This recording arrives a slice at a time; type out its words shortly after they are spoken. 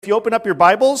If you open up your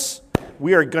Bibles,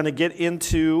 we are going to get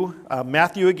into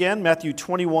Matthew again, Matthew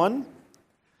 21,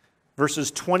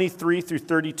 verses 23 through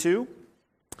 32.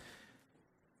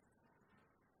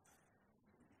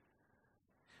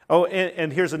 Oh,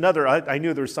 and here's another. I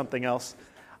knew there was something else.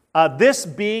 This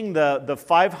being the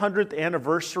 500th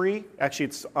anniversary, actually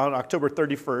it's on October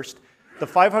 31st, the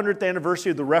 500th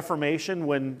anniversary of the Reformation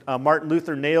when Martin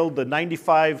Luther nailed the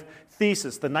 95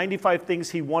 thesis, the 95 things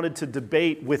he wanted to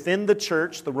debate within the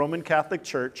church, the Roman Catholic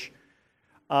Church.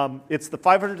 It's the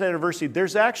 500th anniversary.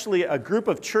 There's actually a group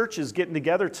of churches getting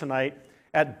together tonight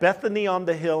at Bethany on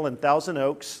the Hill in Thousand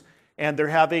Oaks, and they're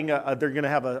going to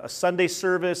have a Sunday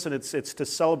service, and it's to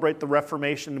celebrate the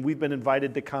Reformation. We've been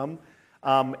invited to come,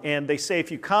 and they say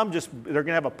if you come, they're going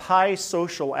to have a pie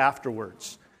social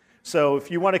afterwards. So if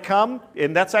you want to come,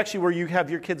 and that's actually where you have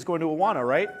your kids going to Awana,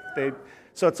 right?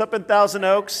 So it's up in Thousand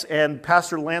Oaks, and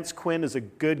Pastor Lance Quinn is a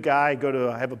good guy.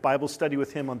 I have a Bible study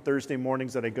with him on Thursday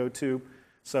mornings that I go to.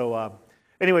 So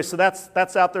anyway, so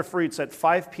that's out there for you. It's at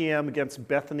 5 p.m. against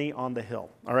Bethany on the Hill.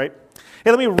 All right?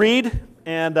 Hey, let me read,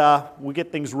 and we'll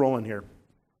get things rolling here.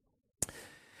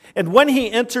 And when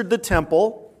he entered the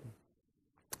temple,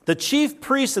 the chief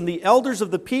priests and the elders of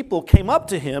the people came up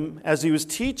to him as he was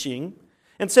teaching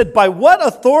and said, "By what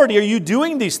authority are you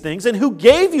doing these things, and who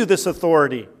gave you this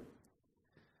authority?"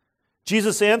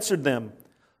 Jesus answered them,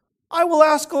 "I will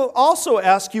also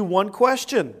ask you one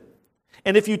question,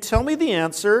 and if you tell me the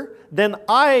answer, then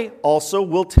I also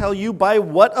will tell you by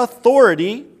what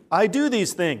authority I do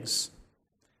these things."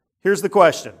 Here's the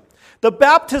question. The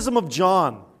baptism of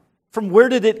John, from where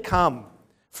did it come?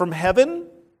 From heaven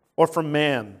or from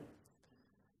man?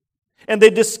 And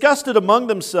they discussed it among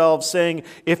themselves, saying,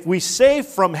 "If we say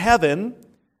from heaven,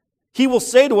 he will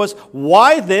say to us,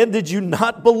 'Why then did you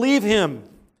not believe him?'"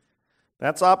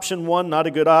 That's option one, not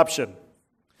a good option.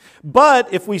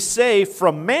 "But if we say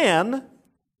from man,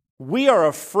 we are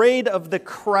afraid of the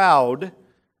crowd,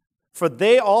 for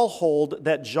they all hold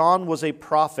that John was a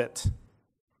prophet."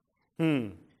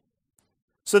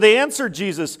 So they answered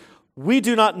Jesus, "We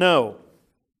do not know."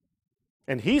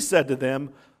 And he said to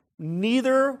them,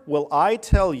 "Neither will I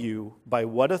tell you by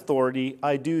what authority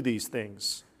I do these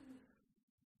things."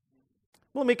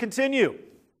 Let me continue.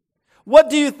 "What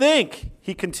do you think?"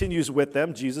 He continues with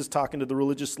them, Jesus talking to the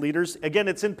religious leaders. Again,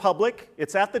 it's in public.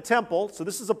 It's at the temple, so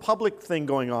this is a public thing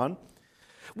going on.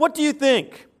 "What do you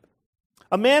think?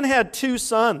 A man had 2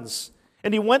 sons,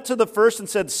 and he went to the first and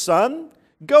said, 'Son,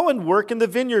 go and work in the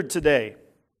vineyard today.'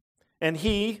 And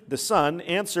he, the son,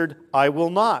 answered, 'I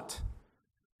will not.'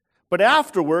 But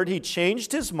afterward he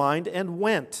changed his mind and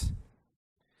went.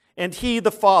 And he,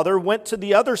 the father, went to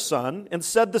the other son and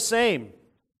said the same.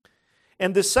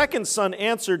 And the second son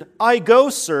answered, 'I go,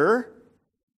 sir.'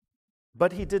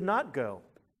 But he did not go.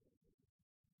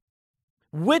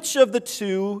 Which of the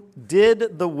 2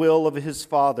 did the will of his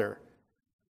father?"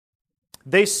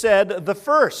 They said, "The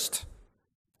first."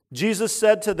 Jesus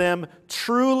said to them,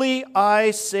 "Truly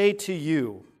I say to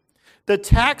you, the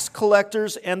tax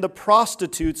collectors and the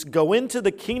prostitutes go into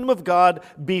the kingdom of God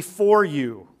before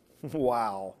you."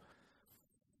 Wow.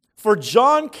 "For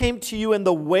John came to you in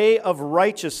the way of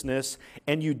righteousness,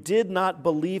 and you did not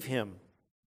believe him.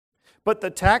 But the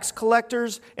tax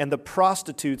collectors and the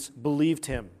prostitutes believed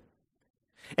him.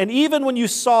 And even when you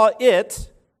saw it,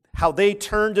 how they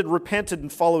turned and repented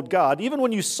and followed God, even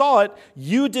when you saw it,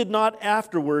 you did not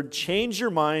afterward change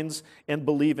your minds and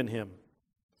believe in him."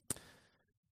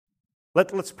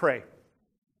 Let's pray.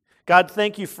 God,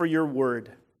 thank you for your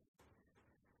word.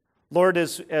 Lord,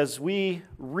 as we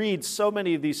read so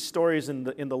many of these stories in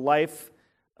the life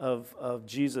of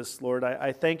Jesus, Lord,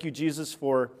 I thank you, Jesus,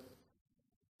 for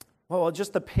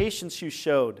just the patience you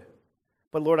showed.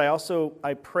 But Lord,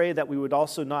 I pray that we would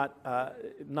also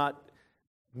not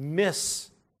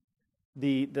miss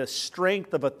the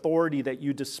strength of authority that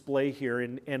you display here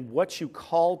and what you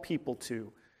call people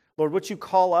to. Lord, what you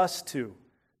call us to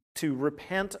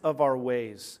repent of our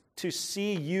ways, to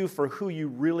see you for who you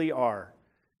really are,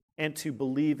 and to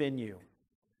believe in you.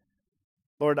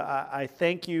 Lord, I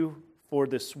thank you for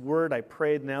this word. I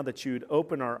pray now that you'd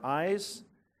open our eyes,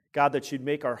 God, that you'd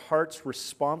make our hearts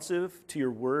responsive to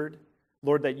your word.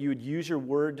 Lord, that you would use your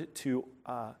word to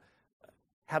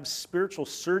have spiritual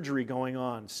surgery going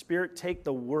on. Spirit, take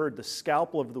the word, the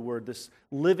scalpel of the word, this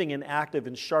living and active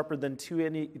and sharper than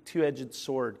two-edged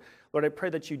sword. Lord, I pray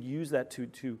that you'd use that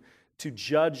to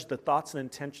judge the thoughts and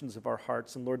intentions of our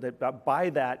hearts. And Lord, that by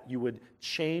that you would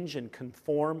change and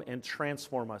conform and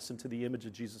transform us into the image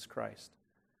of Jesus Christ.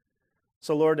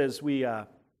 So Lord, as we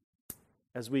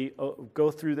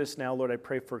go through this now, Lord, I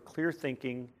pray for clear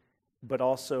thinking but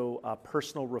also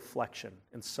personal reflection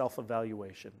and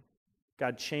self-evaluation.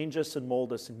 God, change us and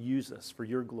mold us and use us for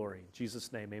your glory. In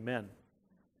Jesus' name, amen.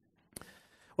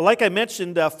 Well, like I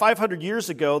mentioned, 500 years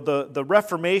ago, the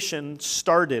Reformation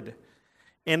started.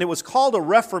 And it was called a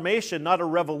Reformation, not a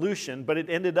revolution, but it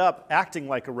ended up acting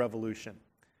like a revolution.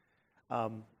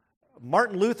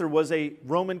 Martin Luther was a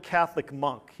Roman Catholic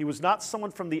monk. He was not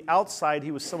someone from the outside,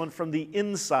 he was someone from the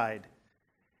inside.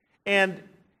 And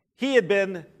he had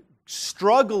been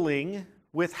struggling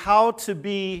with how to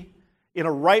be in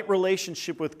a right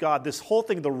relationship with God, this whole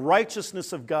thing, the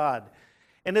righteousness of God.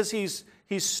 And as he's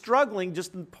struggling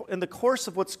just in the course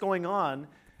of what's going on,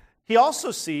 he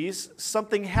also sees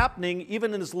something happening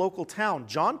even in his local town.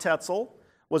 John Tetzel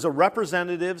was a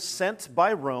representative sent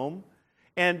by Rome,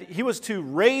 and he was to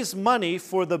raise money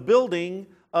for the building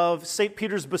of St.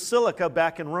 Peter's Basilica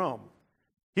back in Rome.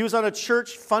 He was on a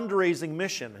church fundraising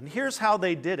mission, and here's how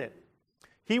they did it.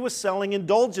 He was selling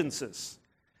indulgences.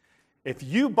 If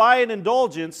you buy an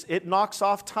indulgence, it knocks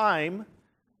off time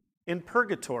in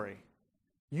purgatory.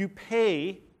 You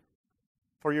pay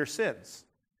for your sins.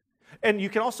 And you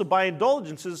can also buy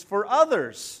indulgences for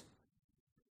others.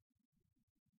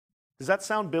 Does that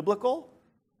sound biblical?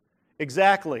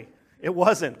 Exactly. It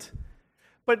wasn't.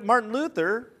 But Martin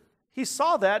Luther, he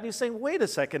saw that and he's saying, wait a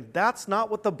second, that's not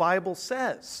what the Bible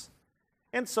says.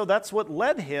 And so that's what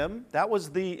led him, that was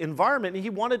the environment, and he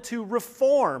wanted to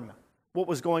reform what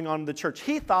was going on in the church.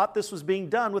 He thought this was being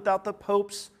done without the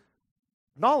Pope's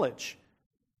knowledge.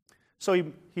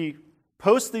 So he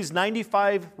posts these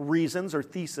 95 reasons or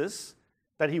theses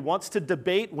that he wants to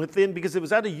debate within, because it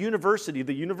was at a university,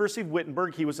 the University of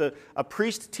Wittenberg. He was a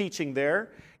priest teaching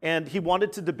there, and he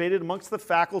wanted to debate it amongst the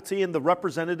faculty and the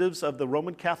representatives of the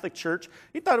Roman Catholic Church.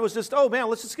 He thought it was just, oh man,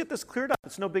 let's just get this cleared up.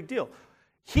 It's no big deal.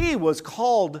 He was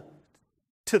called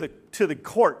to the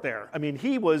court there. I mean,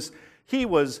 he was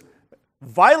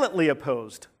violently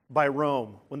opposed by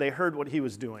Rome when they heard what he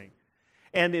was doing.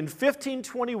 And in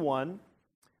 1521,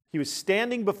 he was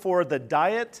standing before the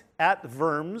Diet at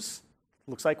Worms,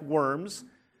 looks like Worms,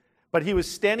 but he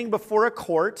was standing before a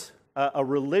court, a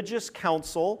religious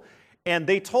council, and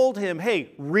they told him,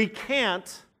 hey,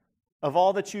 recant of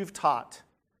all that you've taught.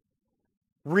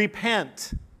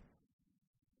 Repent.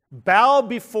 Bow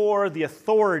before the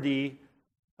authority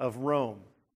of Rome.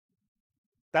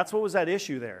 That's what was at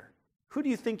issue there. Who do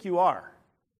you think you are?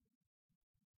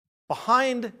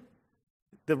 Behind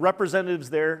the representatives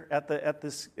there at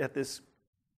this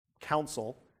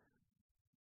council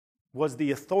was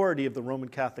the authority of the Roman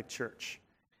Catholic Church.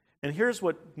 And here's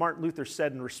what Martin Luther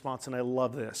said in response, and I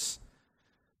love this.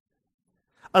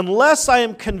 Unless I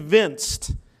am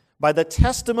convinced by the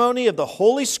testimony of the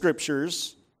Holy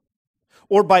Scriptures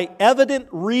or by evident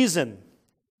reason,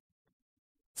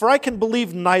 for I can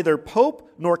believe neither Pope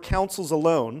nor councils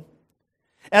alone,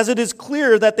 as it is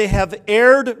clear that they have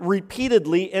erred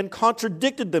repeatedly and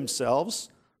contradicted themselves,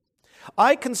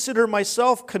 I consider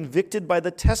myself convicted by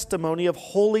the testimony of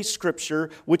Holy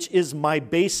Scripture, which is my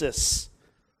basis.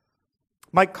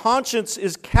 My conscience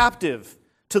is captive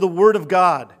to the Word of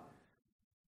God.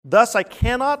 Thus I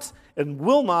cannot and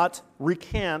will not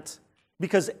recant,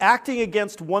 because acting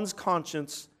against one's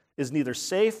conscience is neither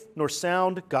safe nor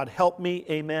sound. God help me,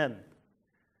 amen.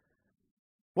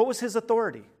 What was his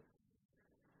authority?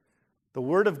 The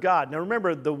Word of God. Now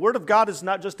remember, the Word of God is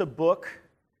not just a book.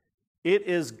 It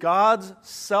is God's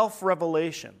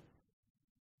self-revelation.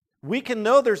 We can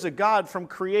know there's a God from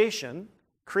creation.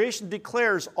 Creation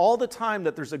declares all the time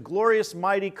that there's a glorious,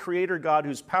 mighty Creator God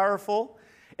who's powerful.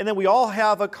 And then we all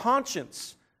have a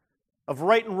conscience of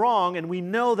right and wrong, and we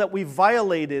know that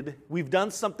we've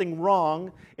done something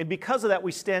wrong, and because of that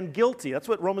we stand guilty. That's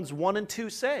what Romans 1 and 2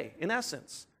 say, in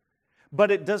essence. But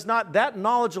it does not, that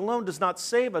knowledge alone does not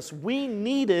save us. We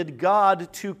needed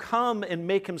God to come and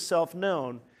make himself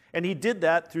known. And he did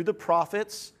that through the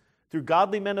prophets, through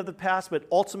godly men of the past, but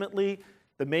ultimately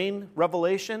the main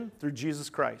revelation through Jesus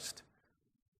Christ.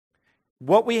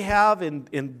 What we have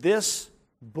in this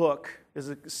book is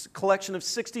a collection of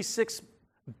 66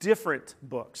 different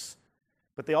books.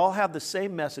 But they all have the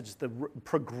same message, the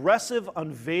progressive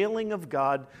unveiling of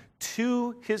God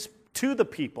to the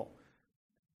people.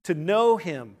 To know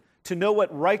him, to know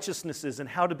what righteousness is and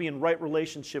how to be in right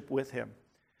relationship with him.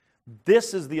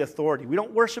 This is the authority. We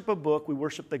don't worship a book, we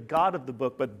worship the God of the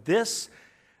book, but this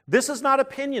is not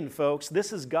opinion, folks.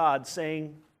 This is God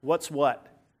saying what's what.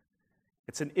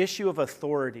 It's an issue of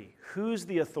authority. Who's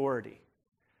the authority?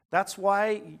 That's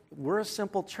why we're a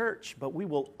simple church, but we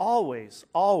will always,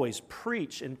 always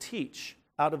preach and teach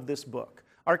out of this book.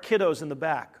 Our kiddos in the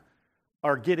back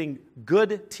are getting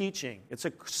good teaching. It's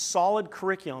a solid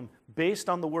curriculum based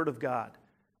on the Word of God.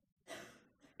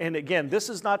 And again, this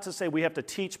is not to say we have to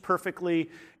teach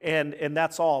perfectly and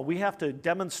that's all. We have to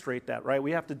demonstrate that, right?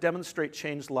 We have to demonstrate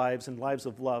changed lives and lives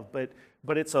of love,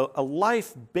 but it's a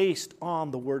life based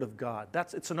on the Word of God.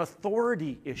 It's an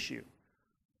authority issue.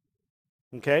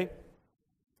 Okay?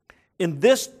 In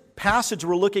this passage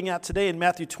we're looking at today in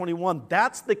Matthew 21,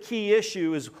 that's the key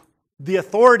issue, is the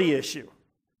authority issue.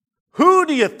 Who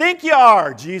do you think you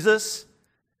are, Jesus?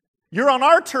 You're on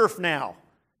our turf now,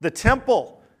 the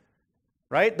temple.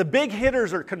 Right? The big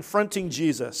hitters are confronting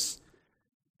Jesus.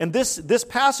 And this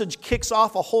passage kicks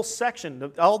off a whole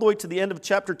section, all the way to the end of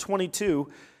chapter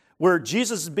 22, where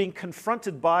Jesus is being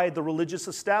confronted by the religious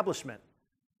establishment.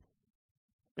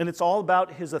 And it's all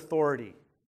about his authority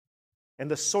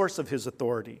and the source of his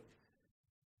authority.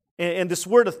 And this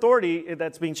word authority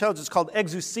that's being challenged is called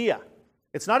exousia.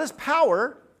 It's not his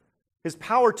power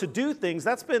to do things.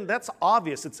 That's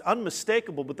obvious. It's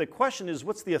unmistakable. But the question is,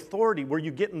 what's the authority? Where are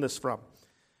you getting this from?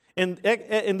 And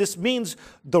this means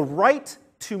the right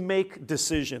to make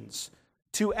decisions,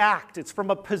 to act. It's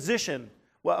from a position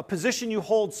you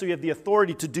hold, so you have the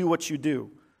authority to do what you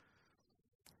do.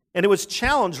 And it was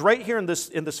challenged right here in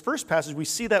this first passage. We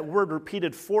see that word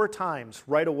repeated 4 times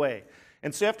right away.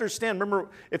 And so you have to understand, remember,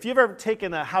 if you've ever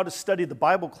taken a How to Study the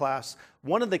Bible class,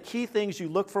 one of the key things you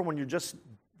look for when you're just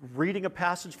reading a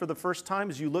passage for the first time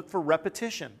is you look for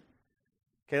repetition.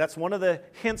 Okay, that's one of the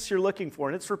hints you're looking for,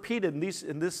 and it's repeated in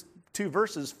these 2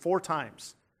 verses 4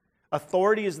 times.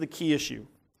 Authority is the key issue.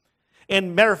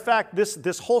 And matter of fact,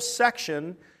 this whole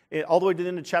section, all the way to the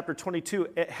end of chapter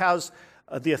 22, it has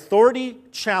the authority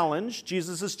challenge.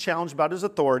 Jesus is challenged about his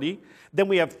authority. Then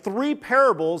we have 3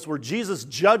 parables where Jesus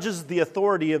judges the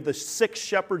authority of the 6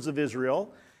 shepherds of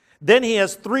Israel. Then he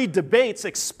has 3 debates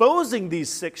exposing these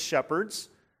 6 shepherds.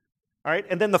 All right,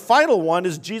 and then the final one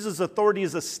is Jesus' authority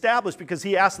is established because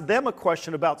he asked them a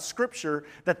question about Scripture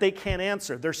that they can't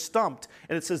answer. They're stumped,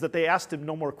 and it says that they asked him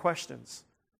no more questions.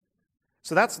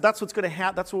 So that's what's going to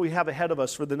happen. That's what we have ahead of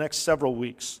us for the next several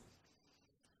weeks.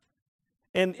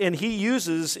 And he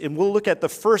uses, and we'll look at the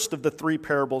first of the 3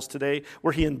 parables today,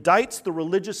 where he indicts the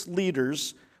religious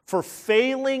leaders for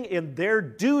failing in their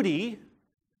duty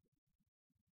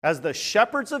as the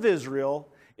shepherds of Israel,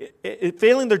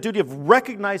 failing their duty of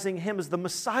recognizing him as the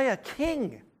Messiah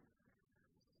King.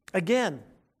 Again,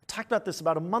 I talked about this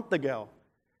about a month ago.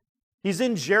 He's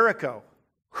in Jericho.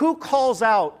 Who calls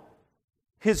out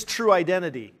his true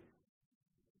identity?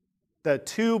 The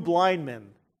 2 blind men.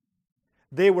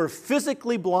 They were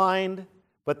physically blind,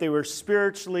 but they were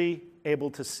spiritually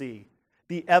able to see.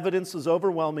 The evidence was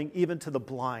overwhelming even to the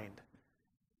blind.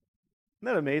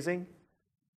 Isn't that amazing?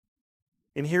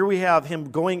 And here we have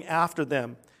him going after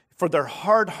them for their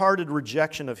hard-hearted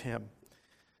rejection of him.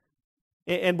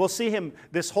 And we'll see him,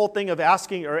 this whole thing of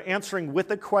asking or answering with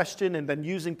a question and then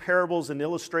using parables and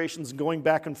illustrations and going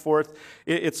back and forth.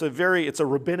 It's a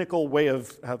rabbinical way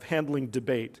of handling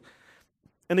debate.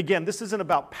 And again, this isn't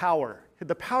about power.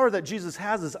 The power that Jesus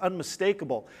has is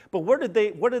unmistakable. But where did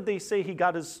they say he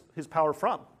got his power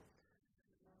from?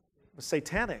 It was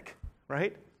satanic,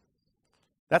 right?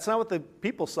 That's not what the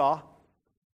people saw.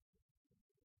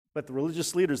 But the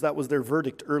religious leaders, that was their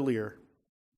verdict earlier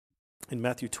in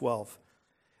Matthew 12.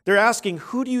 They're asking,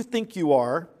 who do you think you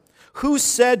are? Who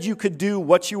said you could do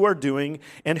what you are doing?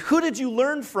 And who did you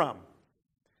learn from?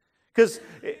 Because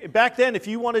back then, if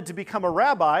you wanted to become a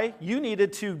rabbi, you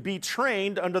needed to be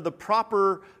trained under the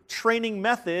proper training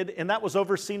method, and that was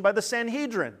overseen by the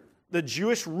Sanhedrin, the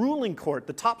Jewish ruling court,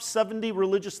 the top 70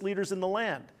 religious leaders in the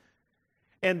land.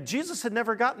 And Jesus had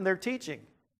never gotten their teaching.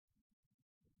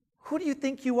 Who do you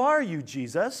think you are, you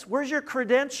Jesus? Where's your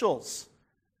credentials?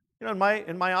 You know,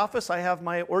 in my office, I have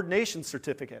my ordination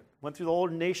certificate. Went through the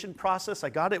ordination process. I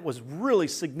got it. It was really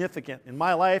significant. In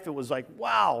my life, it was like,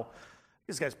 wow,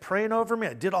 these guys praying over me.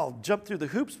 I did all jump through the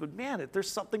hoops, but man,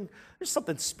 there's something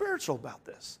spiritual about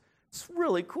this. It's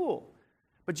really cool.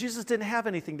 But Jesus didn't have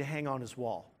anything to hang on his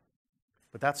wall.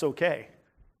 But that's okay.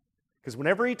 Because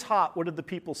whenever he taught, what did the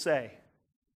people say?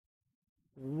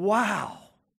 Wow.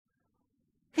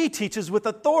 He teaches with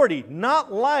authority,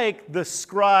 not like the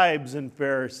scribes and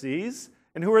Pharisees.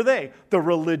 And who are they? The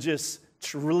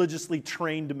religiously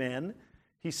trained men.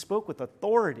 He spoke with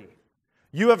authority.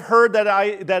 You have heard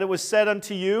that it was said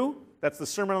unto you. That's the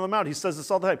Sermon on the Mount. He says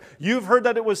this all the time. You've heard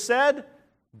that it was said,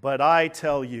 but I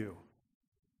tell you.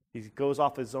 He goes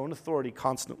off his own authority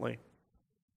constantly.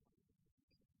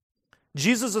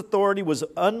 Jesus' authority was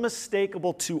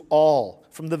unmistakable to all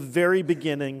from the very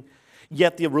beginning.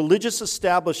 Yet the religious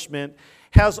establishment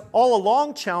has all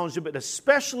along challenged him, but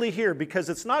especially here, because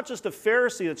it's not just a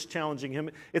Pharisee that's challenging him.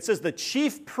 It says the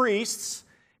chief priests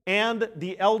and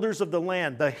the elders of the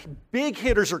land. The big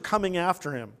hitters are coming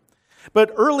after him.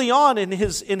 But early on in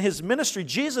his ministry,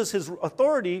 Jesus, his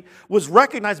authority, was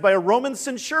recognized by a Roman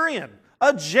centurion,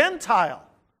 a Gentile.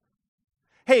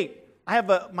 Hey,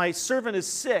 my servant is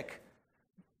sick.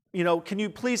 Can you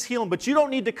please heal him? But you don't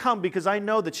need to come because I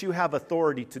know that you have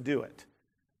authority to do it.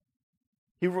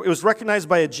 It was recognized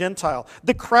by a Gentile.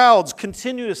 The crowds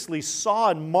continuously saw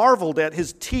and marveled at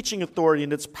his teaching authority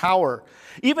and its power.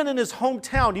 Even in his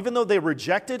hometown, even though they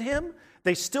rejected him,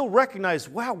 they still recognized,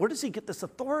 wow, where does he get this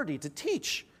authority to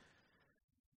teach?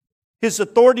 His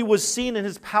authority was seen in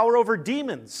his power over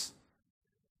demons.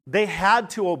 They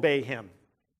had to obey him.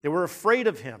 They were afraid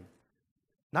of him.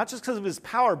 Not just because of his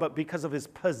power, but because of his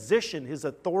position, his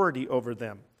authority over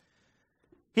them.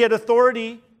 He had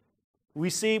authority,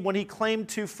 we see, when he claimed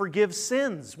to forgive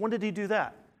sins. When did he do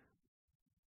that?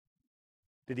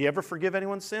 Did he ever forgive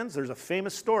anyone's sins? There's a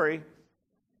famous story.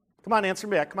 Come on, answer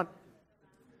me back. Come on.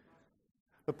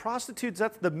 The prostitutes,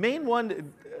 that's the main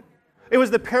one. It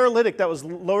was the paralytic that was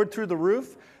lowered through the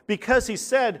roof because he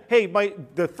said, hey,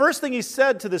 the first thing he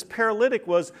said to this paralytic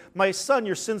was, my son,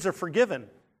 your sins are forgiven.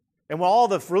 And while all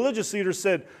the religious leaders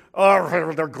said,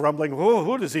 oh, they're grumbling, oh,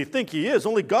 who does he think he is?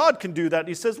 Only God can do that. And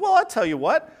he says, well, I'll tell you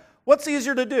what's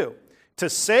easier to do? To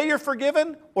say you're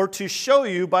forgiven or to show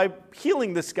you by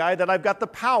healing this guy that I've got the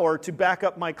power to back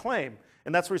up my claim?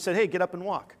 And that's where he said, hey, get up and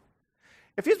walk.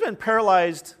 If he's been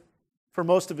paralyzed for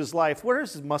most of his life, what are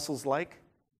his muscles like?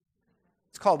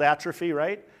 It's called atrophy,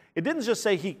 right? It didn't just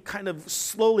say he kind of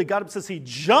slowly got up. It says he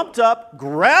jumped up,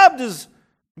 grabbed his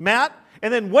mat,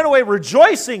 and then went away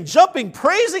rejoicing, jumping,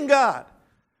 praising God.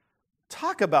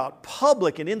 Talk about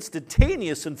public and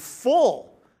instantaneous and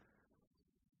full.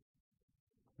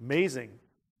 Amazing.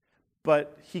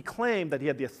 But he claimed that he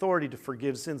had the authority to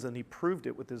forgive sins, and he proved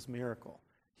it with his miracle.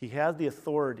 He had the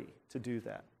authority to do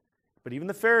that. But even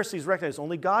the Pharisees recognized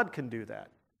only God can do that.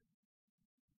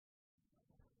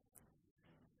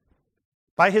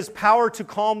 By his power to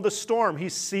calm the storm, he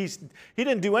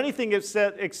didn't do anything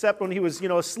except when he was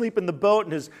asleep in the boat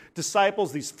and his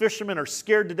disciples, these fishermen, are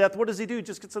scared to death. What does he do? He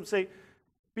just gets up and say,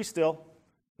 be still.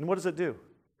 And what does it do?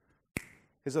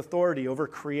 His authority over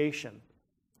creation.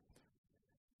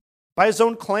 By his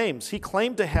own claims, he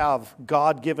claimed to have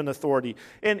God-given authority.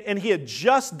 And he had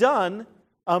just done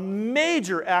a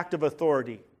major act of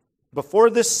authority. Before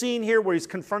this scene here where he's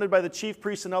confronted by the chief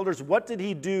priests and elders, what did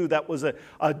he do that was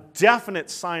a definite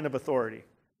sign of authority?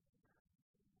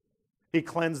 He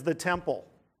cleansed the temple.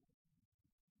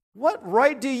 What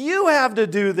right do you have to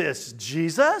do this,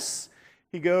 Jesus?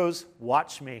 He goes,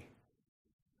 watch me.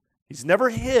 He's never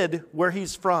hid where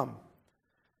he's from.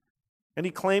 And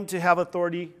he claimed to have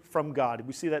authority from God.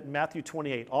 We see that in Matthew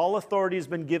 28. All authority has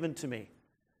been given to me.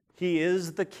 He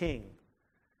is the king.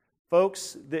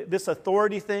 Folks, this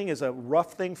authority thing is a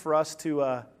rough thing for us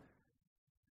to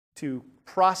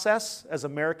process as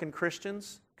American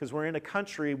Christians, because we're in a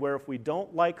country where if we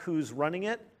don't like who's running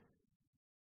it,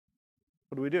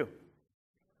 what do?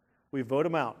 We vote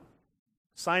them out.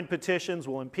 Sign petitions,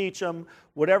 we'll impeach them,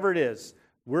 whatever it is.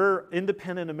 We're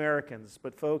independent Americans,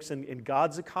 but folks, in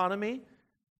God's economy,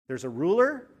 there's a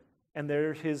ruler and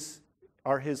there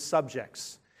are his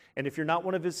subjects. And if you're not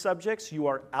one of his subjects, you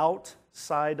are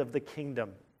outside of the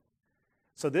kingdom.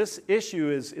 So this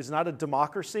issue is not a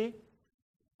democracy.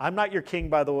 I'm not your king,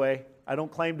 by the way. I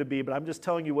don't claim to be, but I'm just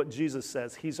telling you what Jesus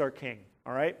says. He's our king,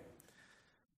 all right?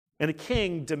 And a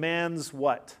king demands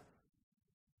what?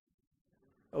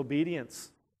 Obedience.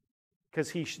 Because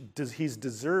he's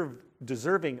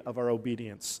deserving of our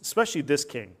obedience, especially this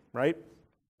king, right?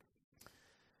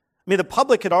 I mean, the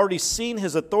public had already seen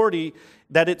his authority,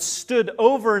 that it stood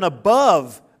over and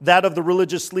above that of the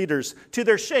religious leaders, to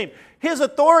their shame. His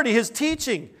authority, his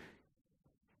teaching,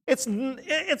 it's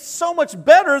so much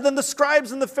better than the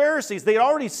scribes and the Pharisees. They had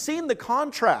already seen the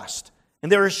contrast, and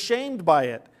they're ashamed by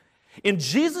it. In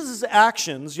Jesus'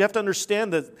 actions, you have to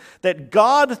understand that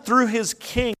God, through his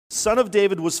king, son of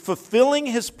David, was fulfilling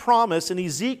his promise in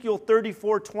Ezekiel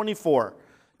 34:24. I'm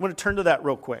going to turn to that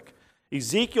real quick.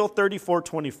 Ezekiel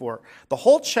 34:24. The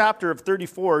whole chapter of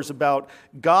 34 is about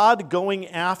God going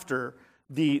after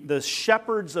the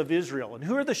shepherds of Israel. And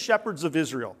who are the shepherds of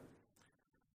Israel?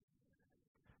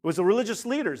 It was the religious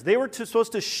leaders. They were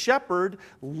supposed to shepherd,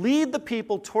 lead the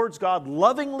people towards God,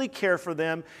 lovingly care for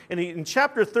them. And in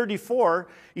chapter 34,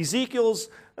 Ezekiel's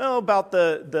about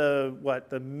the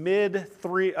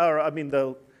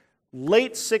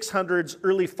late 600s,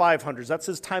 early 500s. That's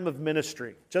his time of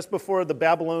ministry, just before the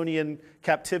Babylonian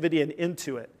captivity and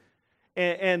into it.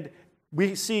 And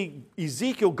we see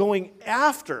Ezekiel going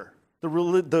after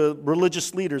the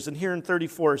religious leaders. And here in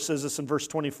 34, it says this in verse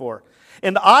 24.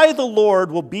 And I, the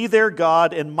Lord, will be their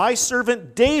God, and my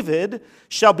servant David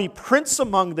shall be prince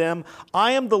among them.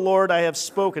 I am the Lord, I have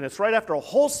spoken. It's right after a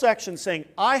whole section saying,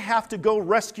 I have to go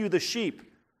rescue the sheep.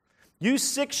 You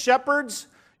sick shepherds,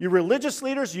 you religious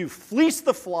leaders, you fleece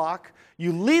the flock,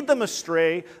 you lead them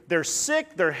astray. They're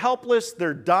sick, they're helpless,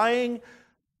 they're dying.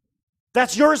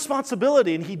 That's your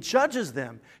responsibility, and he judges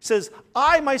them. He says,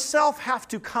 I myself have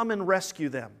to come and rescue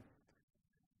them.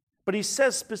 But he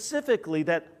says specifically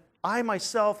that I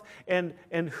myself, and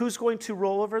who's going to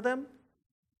rule over them?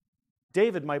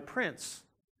 David, my prince.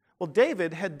 Well,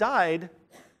 David had died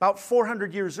about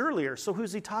 400 years earlier, so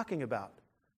who's he talking about?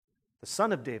 The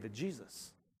son of David,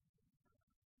 Jesus.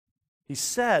 He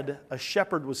said a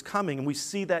shepherd was coming, and we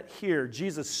see that here.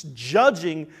 Jesus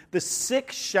judging the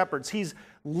sick shepherds. He's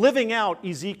living out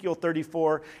Ezekiel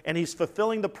 34, and he's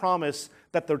fulfilling the promise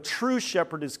that the true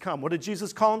shepherd has come. What did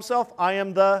Jesus call himself? I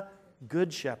am the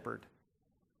good shepherd.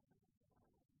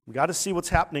 We got to see what's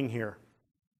happening here.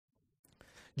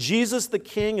 Jesus the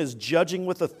King is judging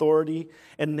with authority,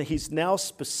 and he's now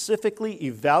specifically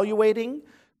evaluating,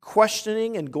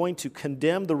 questioning, and going to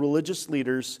condemn the religious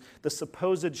leaders, the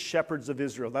supposed shepherds of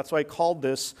Israel. That's why I called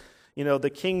this,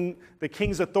 the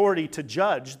king's authority to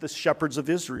judge the shepherds of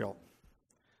Israel.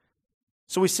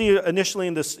 So we see initially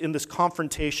in this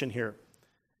confrontation here.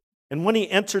 And when he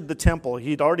entered the temple,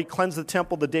 he'd already cleansed the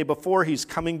temple the day before. He's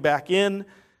coming back in.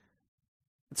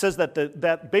 It says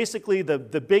that basically the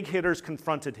big hitters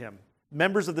confronted him.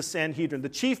 Members of the Sanhedrin. The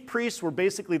chief priests were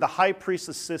basically the high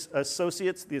priest's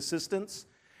associates, the assistants,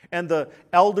 and the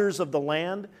elders of the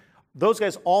land. Those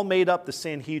guys all made up the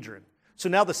Sanhedrin. So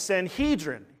now the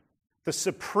Sanhedrin, the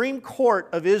Supreme Court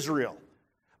of Israel.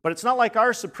 But it's not like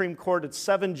our Supreme Court. It's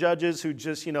 7 judges who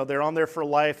just, they're on there for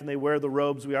life and they wear the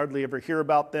robes. We hardly ever hear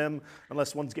about them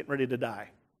unless one's getting ready to die,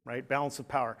 right? Balance of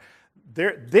power.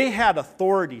 They had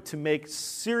authority to make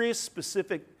serious,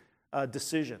 specific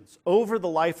decisions over the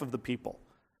life of the people.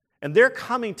 And they're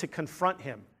coming to confront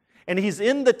him. And he's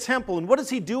in the temple. And what is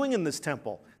he doing in this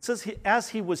temple? It says as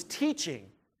he was teaching,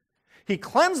 he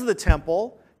cleansed the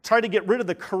temple, tried to get rid of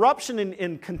the corruption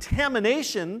and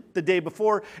contamination the day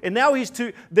before, and now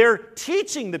they're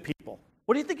teaching the people.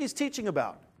 What do you think he's teaching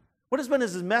about? What has been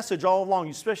his message all along?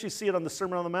 You especially see it on the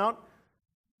Sermon on the Mount.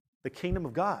 The kingdom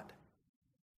of God.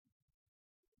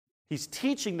 He's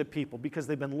teaching the people because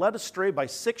they've been led astray by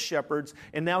 6 shepherds,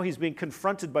 and now he's being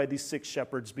confronted by these 6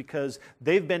 shepherds because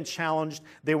they've been challenged.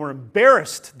 They were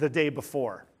embarrassed the day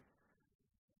before.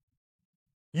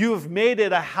 You have made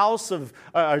it a house of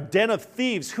a den of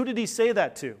thieves. Who did he say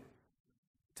that to?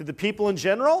 To the people in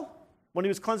general when he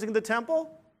was cleansing the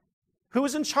temple? Who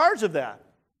was in charge of that?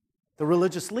 The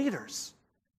religious leaders.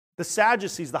 The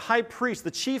Sadducees, the high priests,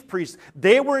 the chief priests,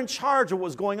 they were in charge of what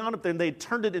was going on up there, and they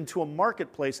turned it into a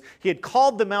marketplace. He had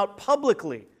called them out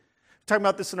publicly. We're talking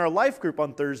about this in our life group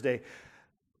on Thursday.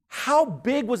 How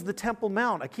big was the Temple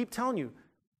Mount? I keep telling you,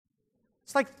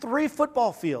 it's like 3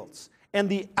 football fields. And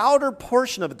the outer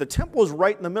portion of it, the temple is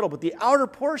right in the middle, but the outer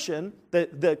portion,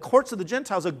 the courts of the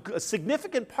Gentiles, a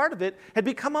significant part of it had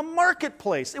become a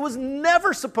marketplace. It was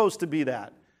never supposed to be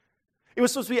that. It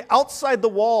was supposed to be outside the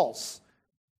walls.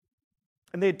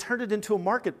 And they had turned it into a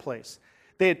marketplace.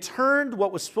 They had turned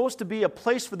what was supposed to be a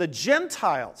place for the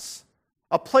Gentiles,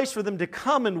 a place for them to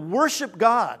come and worship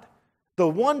God, the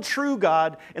one true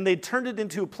God, and they turned it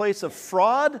into a place of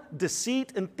fraud,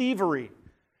 deceit, and thievery.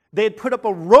 They had put up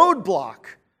a roadblock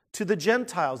to the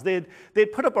Gentiles. They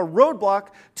had put up a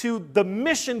roadblock to the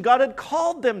mission God had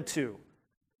called them to.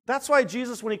 That's why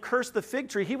Jesus, when he cursed the fig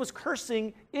tree, he was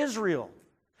cursing Israel.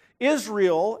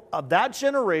 Israel of that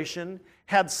generation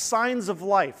had signs of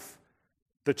life.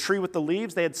 The tree with the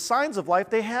leaves, they had signs of life.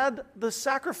 They had the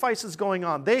sacrifices going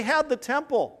on. They had the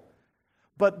temple.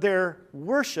 But their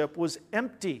worship was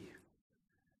empty.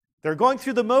 They're going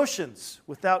through the motions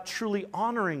without truly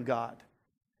honoring God.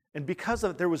 And because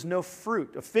of it, there was no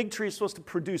fruit. A fig tree is supposed to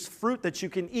produce fruit that you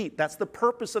can eat. That's the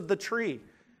purpose of the tree.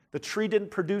 The tree didn't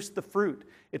produce the fruit.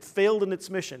 It failed in its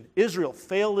mission. Israel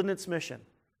failed in its mission.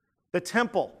 The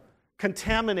temple,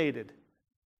 contaminated.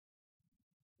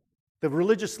 The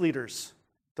religious leaders,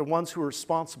 the ones who are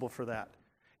responsible for that.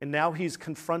 And now he's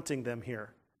confronting them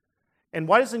here. And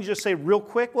why doesn't he just say real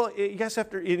quick, well, you guys have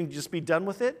to just be done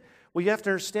with it? Well, you have to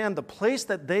understand the place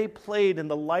that they played in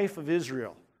the life of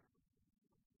Israel.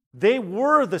 They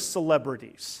were the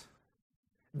celebrities.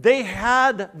 They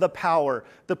had the power,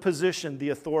 the position, the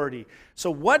authority. So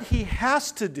what he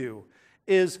has to do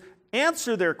is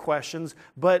answer their questions,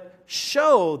 but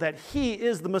show that he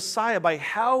is the Messiah by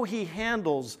how he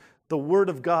handles the Word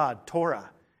of God,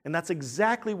 Torah, And that's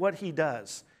exactly what he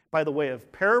does by the way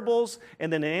of parables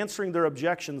and then answering their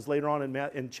objections later on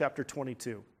in chapter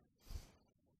 22.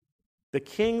 The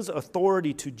king's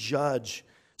authority to judge.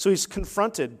 So he's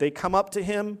confronted. They come up to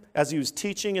him as he was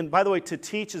teaching. And by the way, to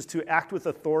teach is to act with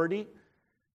authority.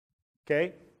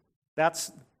 Okay?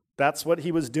 That's what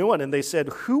he was doing. And they said,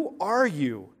 "Who are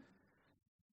you?"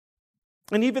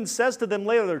 And he even says to them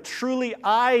later, "Truly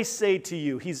I say to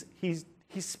you."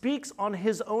 He speaks on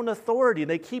his own authority.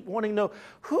 They keep wanting to know,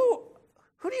 who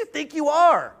do you think you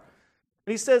are?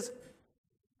 And he says,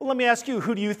 "Well, let me ask you,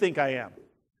 who do you think I am?"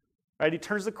 Right? He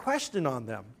turns the question on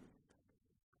them.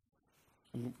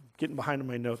 I'm getting behind in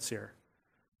my notes here.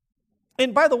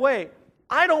 And by the way,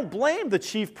 I don't blame the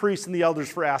chief priests and the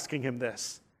elders for asking him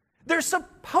this. They're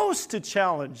supposed to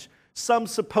challenge some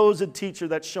supposed teacher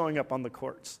that's showing up on the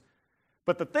courts.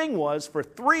 But the thing was, for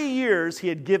 3 years, he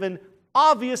had given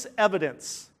obvious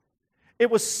evidence. It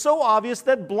was so obvious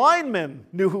that blind men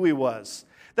knew who he was.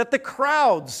 That the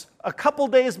crowds, a couple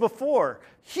days before,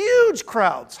 huge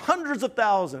crowds, hundreds of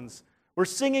thousands, were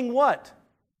singing what?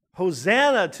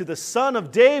 Hosanna to the Son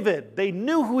of David. They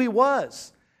knew who he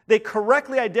was. They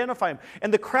correctly identified him.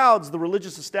 And the crowds, the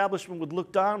religious establishment would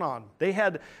look down on. They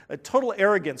had a total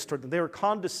arrogance toward them. They were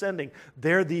condescending.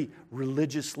 They're the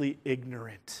religiously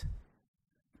ignorant.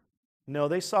 No,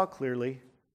 they saw clearly.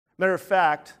 Matter of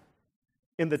fact,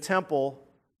 in the temple,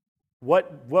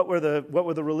 what were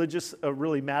the religious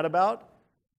really mad about?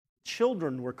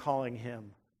 Children were calling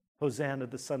him Hosanna,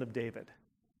 the Son of David.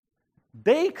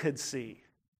 They could see.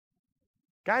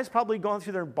 Guys probably going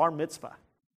through their bar mitzvah.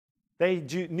 They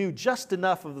knew just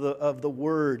enough of the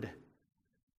word,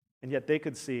 and yet they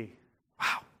could see,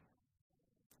 wow.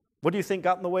 What do you think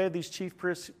got in the way of these chief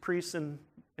priests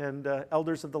and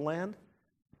elders of the land?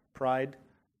 Pride,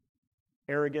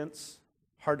 arrogance,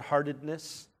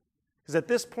 hard-heartedness. Because at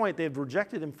this point, they've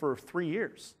rejected him for 3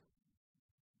 years.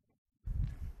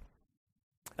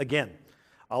 Again,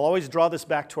 I'll always draw this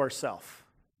back to ourselves.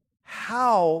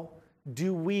 How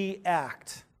do we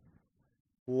act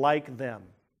like them?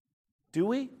 Do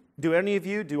we? Do any of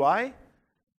you? Do I?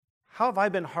 How have I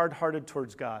been hard-hearted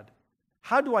towards God?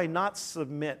 How do I not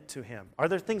submit to him? Are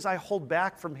there things I hold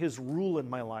back from his rule in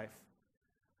my life?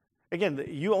 Again,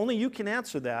 only you can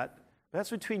answer that. That's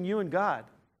between you and God.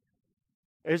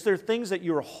 Is there things that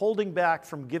you are holding back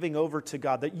from giving over to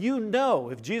God that you know,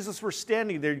 if Jesus were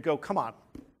standing there, you'd go, come on,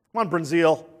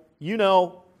 Brazil, you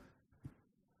know.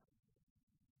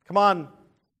 Come on,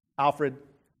 Alfred.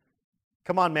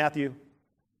 Come on, Matthew.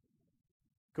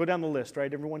 Go down the list,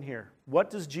 right? Everyone here. What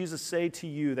does Jesus say to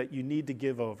you that you need to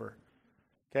give over?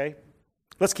 Okay?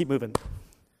 Let's keep moving.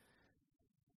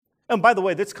 And by the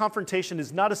way, this confrontation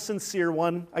is not a sincere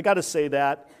one. I got to say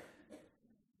that.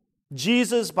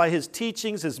 Jesus, by his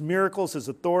teachings, his miracles, his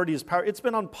authority, his power, it's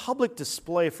been on public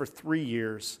display for 3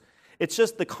 years. It's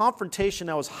just the confrontation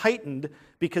now is heightened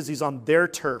because he's on their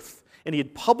turf. And he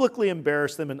had publicly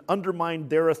embarrassed them and undermined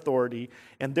their authority,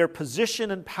 and their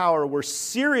position and power were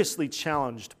seriously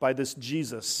challenged by this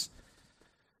Jesus.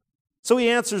 So he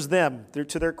answers them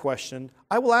to their question.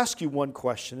 I will ask you one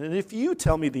question, and if you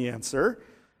tell me the answer,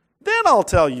 then I'll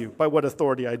tell you by what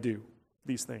authority I do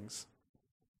these things.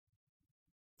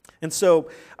 And so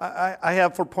I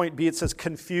have for point B, it says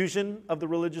confusion of the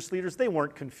religious leaders. They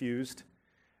weren't confused.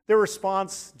 Their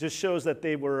response just shows that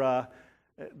they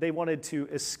wanted to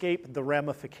escape the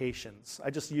ramifications.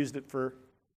 I just used it for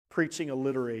preaching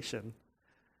alliteration.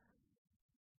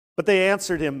 But they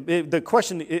answered him. The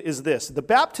question is this: the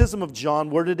baptism of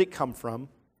John, where did it come from?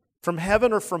 From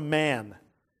heaven or from man?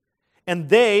 And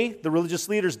they, the religious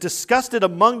leaders, discussed it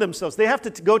among themselves. They have to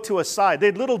go to a side.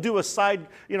 They'd do a side,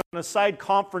 a side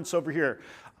conference over here.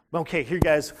 Okay, here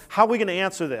guys, how are we going to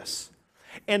answer this?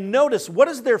 And notice, what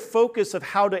is their focus of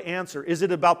how to answer? Is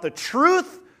it about the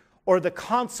truth or the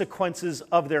consequences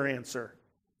of their answer?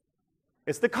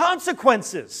 It's the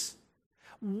consequences.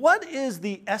 What is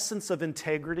the essence of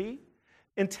integrity?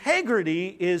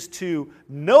 Integrity is to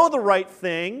know the right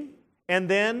thing and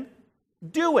then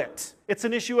do it. It's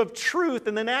an issue of truth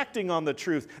and then acting on the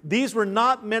truth. These were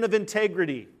not men of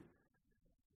integrity.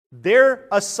 Their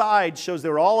aside shows they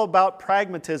were all about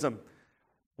pragmatism.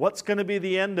 What's going to be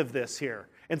the end of this here?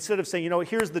 Instead of saying,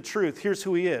 here's the truth, here's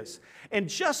who he is. And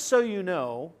just so you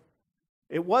know,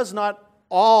 it was not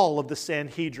all of the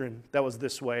Sanhedrin that was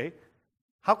this way.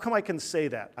 How come I can say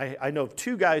that? I know of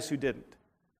 2 guys who didn't.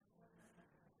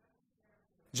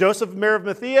 Joseph of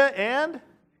Arimathea and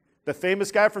the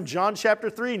famous guy from John chapter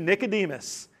 3,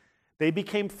 Nicodemus. They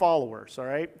became followers, all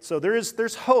right? So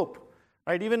there's hope,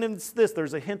 right? Even in this,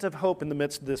 there's a hint of hope in the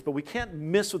midst of this, but we can't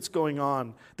miss what's going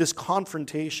on, this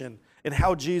confrontation, and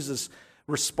how Jesus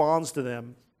responds to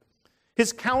them.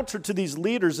 His counter to these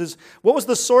leaders is, what was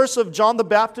the source of John the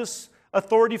Baptist's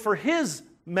authority for his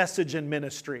message and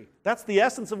ministry? That's the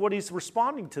essence of what he's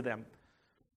responding to them.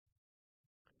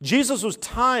 Jesus was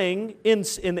tying, in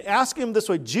asking him this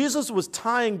way, Jesus was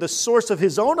tying the source of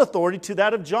his own authority to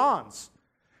that of John's.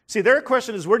 See, their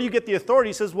question is, where do you get the authority?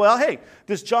 He says, well, hey,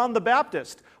 this John the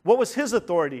Baptist, what was his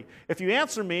authority? If you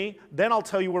answer me, then I'll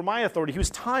tell you where my authority. He was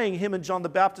tying him and John the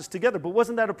Baptist together, but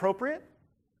wasn't that appropriate?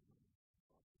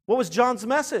 What was John's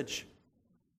message?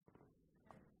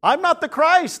 I'm not the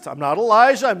Christ. I'm not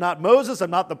Elijah. I'm not Moses.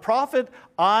 I'm not the prophet.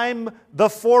 I'm the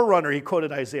forerunner. He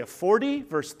quoted Isaiah 40,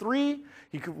 verse 3.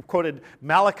 He quoted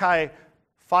Malachi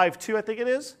 5:2, I think it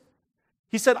is.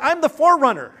 He said, I'm the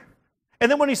forerunner. And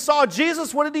then when he saw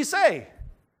Jesus, what did he say?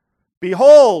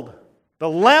 Behold, the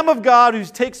Lamb of God who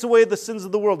takes away the sins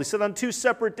of the world. He said on 2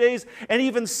 separate days, and he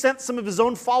even sent some of his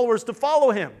own followers to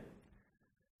follow him.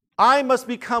 I must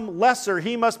become lesser.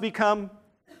 He must become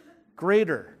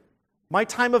greater. My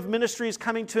time of ministry is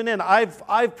coming to an end.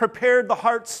 I've prepared the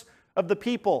hearts of the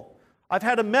people. I've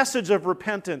had a message of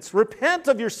repentance. Repent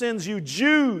of your sins, you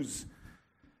Jews,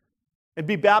 and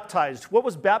be baptized. What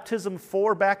was baptism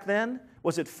for back then?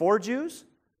 Was it for Jews?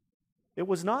 It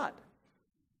was not.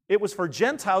 It was for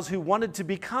Gentiles who wanted to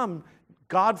become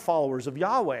God followers of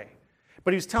Yahweh.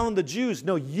 But he was telling the Jews,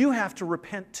 no, you have to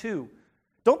repent too.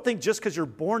 Don't think just because you're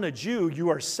born a Jew, you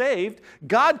are saved.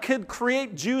 God could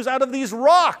create Jews out of these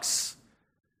rocks.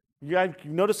 You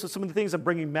notice some of the things I'm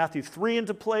bringing Matthew 3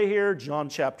 into play here, John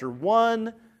chapter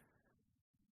 1.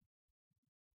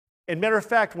 And matter of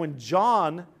fact, when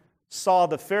John saw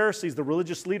the Pharisees, the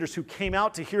religious leaders who came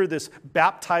out to hear this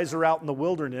baptizer out in the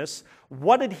wilderness,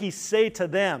 what did he say to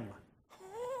them?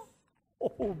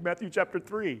 Oh, Matthew chapter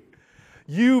 3.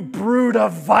 You brood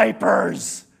of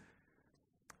vipers.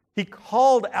 He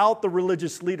called out the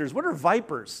religious leaders. What are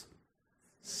vipers?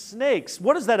 Snakes.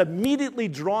 What is that immediately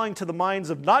drawing to the minds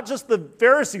of not just the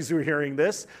Pharisees who are hearing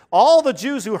this, all the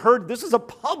Jews who heard this is a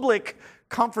public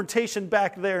confrontation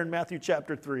back there in Matthew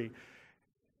chapter 3.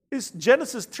 Is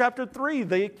Genesis chapter 3,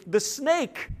 the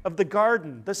snake of the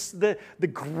garden, the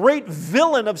great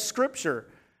villain of Scripture.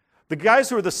 The guys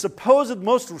who were the supposed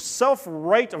most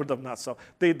self-right, or not so,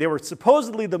 they were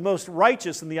supposedly the most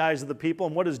righteous in the eyes of the people.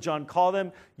 And what does John call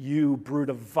them? You brood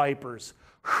of vipers.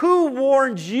 Who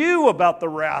warned you about the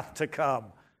wrath to come?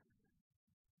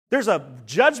 There's a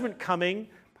judgment coming.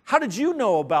 How did you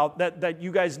know about that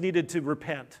you guys needed to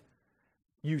repent?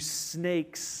 You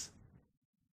snakes.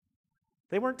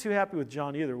 They weren't too happy with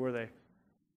John either, were they?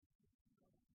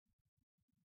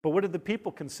 But what did the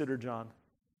people consider John?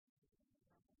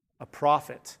 A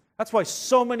prophet. That's why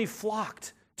so many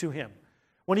flocked to him.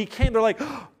 When he came, they're like,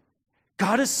 oh,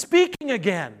 God is speaking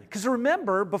again. Because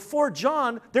remember, before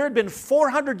John, there had been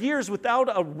 400 years without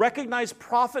a recognized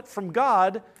prophet from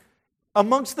God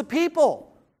amongst the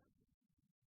people.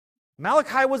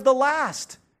 Malachi was the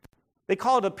last. They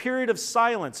call it a period of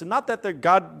silence. And not that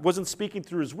God wasn't speaking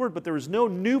through his word, but there was no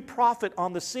new prophet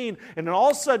on the scene. And then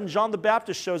all of a sudden, John the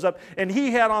Baptist shows up, and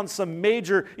he had on some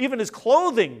major, even his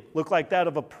clothing looked like that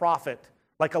of a prophet,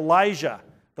 like Elijah.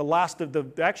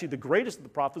 The greatest of the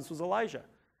prophets was Elijah,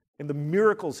 and the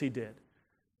miracles he did.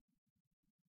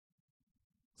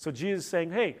 So Jesus is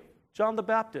saying, hey, John the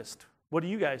Baptist, what do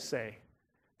you guys say?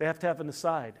 They have to have an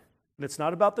aside. And it's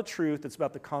not about the truth, it's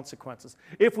about the consequences.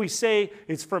 If we say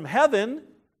it's from heaven,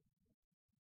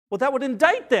 well, that would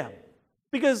indict them.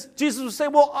 Because Jesus would say,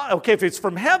 well, okay, if it's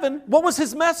from heaven, what was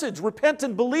his message? Repent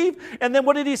and believe. And then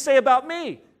what did he say about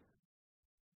me?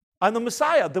 I'm the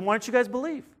Messiah. Then why don't you guys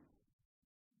believe?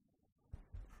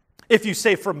 If you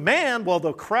say from man, well,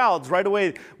 the crowds right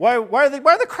away, why are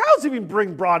the crowds even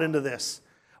brought into this?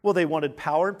 Well, they wanted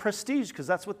power and prestige because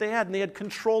that's what they had, and they had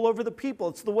control over the people.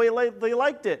 It's the way they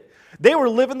liked it. They were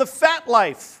living the fat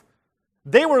life.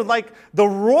 They were like the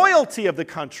royalty of the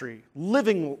country,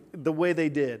 living the way they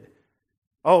did.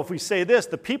 Oh, if we say this,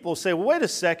 the people say, well, wait a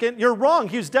second, you're wrong.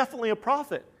 He was definitely a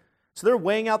prophet. So they're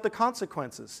weighing out the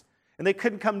consequences. And they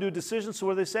couldn't come to a decision, so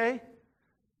what do they say?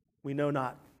 We know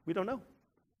not. We don't know.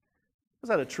 Was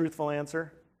that a truthful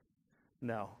answer?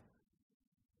 No.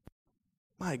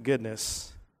 My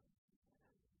goodness.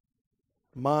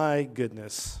 My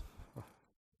goodness.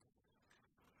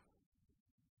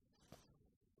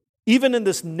 Even in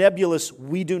this nebulous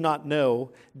we do not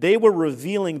know, they were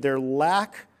revealing their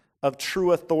lack of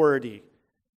true authority.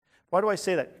 Why do I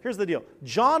say that? Here's the deal.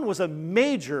 John was a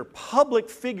major public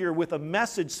figure with a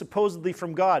message supposedly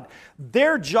from God.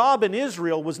 Their job in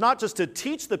Israel was not just to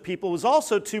teach the people, it was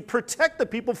also to protect the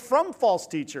people from false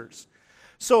teachers.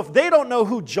 So if they don't know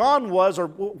who John was or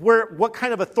what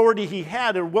kind of authority he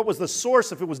had or what was the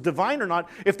source, if it was divine or not,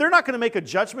 if they're not going to make a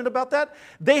judgment about that,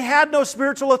 they had no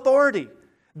spiritual authority.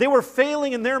 They were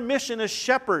failing in their mission as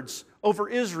shepherds over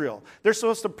Israel. They're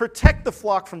supposed to protect the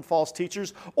flock from false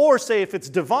teachers, or say if it's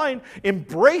divine,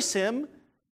 embrace him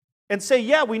and say,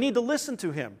 yeah, we need to listen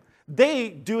to him.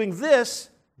 They, doing this,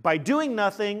 by doing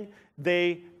nothing,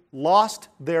 they lost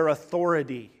their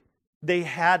authority. They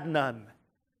had none.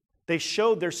 They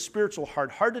showed their spiritual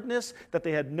hard-heartedness, that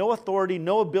they had no authority,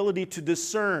 no ability to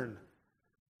discern.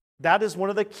 That is one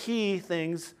of the key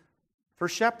things for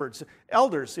shepherds.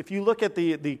 Elders, if you look at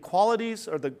the qualities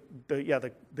or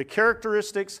the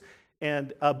characteristics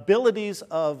and abilities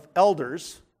of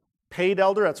elders, paid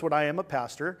elder, that's what I am, a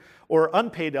pastor, or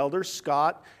unpaid elders,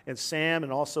 Scott and Sam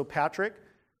and also Patrick,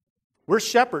 we're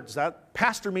shepherds. That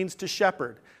pastor means to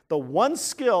shepherd. The one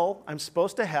skill I'm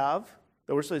supposed to have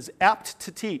that is apt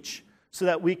to teach, so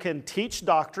that we can teach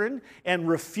doctrine and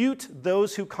refute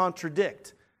those who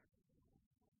contradict.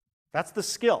 That's the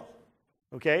skill.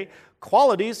 Okay?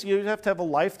 Qualities, you have to have a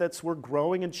life we're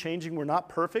growing and changing. We're not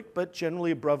perfect, but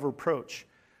generally above reproach.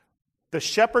 The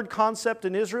shepherd concept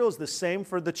in Israel is the same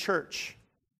for the church.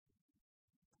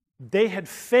 They had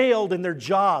failed in their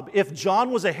job. If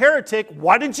John was a heretic,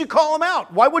 why didn't you call him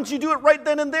out? Why wouldn't you do it right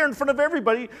then and there in front of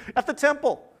everybody at the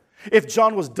temple? If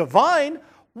John was divine,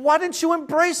 why didn't you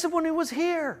embrace him when he was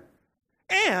here?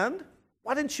 And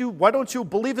why don't you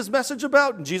believe his message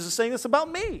about, and Jesus saying this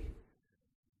about me? You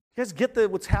guys get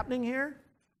what's happening here?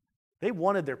 They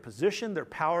wanted their position, their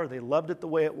power. They loved it the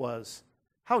way it was.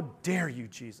 How dare you,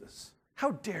 Jesus?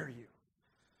 How dare you?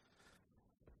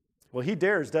 Well, he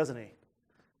dares, doesn't he?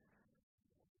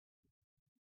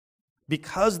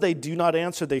 Because they do not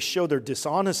answer, they show their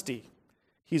dishonesty.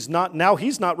 He's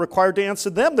not required to answer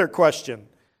them their question.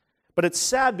 But it's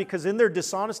sad because in their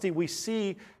dishonesty, we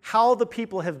see how the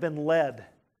people have been led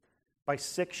by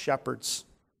sick shepherds.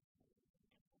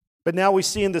 But now we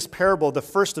see in this parable, the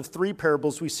first of three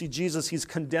parables, we see Jesus, he's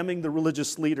condemning the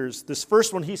religious leaders. This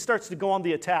first one, he starts to go on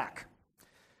the attack.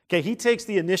 Okay, he takes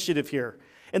the initiative here.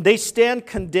 And they stand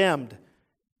condemned.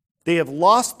 They have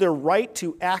lost their right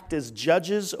to act as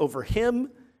judges over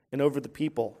him and over the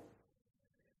people.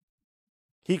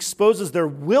 He exposes their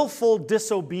willful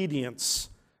disobedience,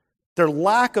 their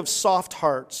lack of soft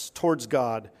hearts towards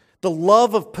God, the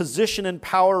love of position and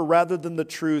power rather than the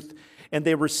truth, and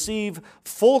they receive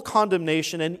full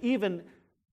condemnation and even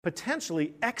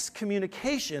potentially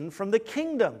excommunication from the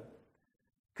kingdom.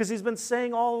 Because he's been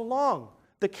saying all along,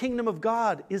 the kingdom of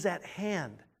God is at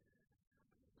hand.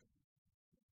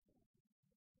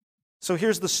 So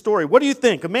here's the story. What do you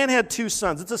think? A man had two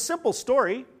sons. It's a simple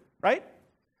story, right?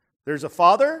 There's a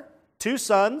father, two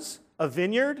sons, a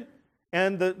vineyard,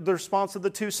 and the response of the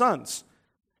two sons.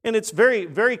 And it's very,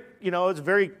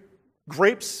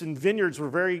 grapes and vineyards were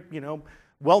very,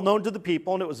 well known to the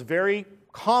people, and it was very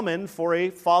common for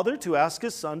a father to ask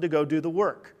his son to go do the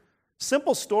work.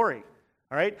 Simple story,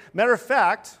 all right? Matter of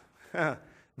fact,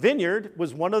 vineyard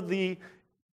was one of the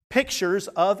pictures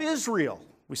of Israel.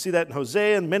 We see that in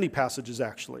Hosea and many passages,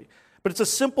 actually. But it's a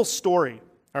simple story,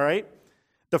 all right?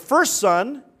 The first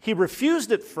son, he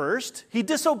refused at first. He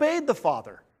disobeyed the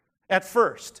father at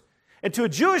first. And to a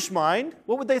Jewish mind,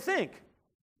 what would they think?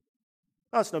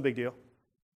 Oh, it's no big deal.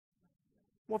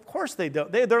 Well, of course they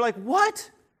don't. They're like, what?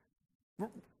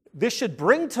 This should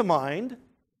bring to mind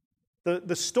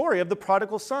the story of the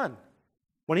prodigal son.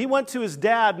 When he went to his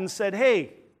dad and said,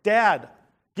 hey, Dad,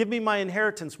 give me my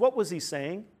inheritance, what was he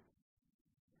saying?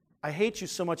 I hate you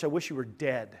so much, I wish you were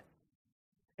dead.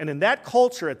 And in that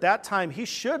culture, at that time, he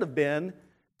should have been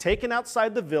taken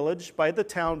outside the village by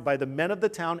the men of the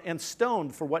town, and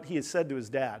stoned for what he had said to his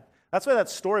dad. That's why that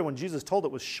story, when Jesus told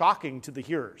it, was shocking to the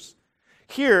hearers.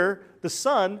 Here, the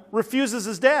son refuses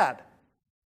his dad.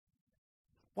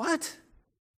 What?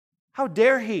 How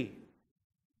dare he?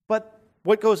 But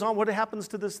what goes on? What happens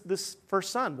to this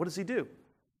first son? What does he do?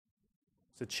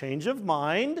 It's a change of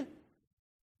mind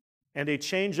and a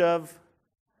change of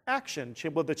action.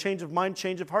 With a change of mind,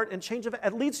 change of heart, and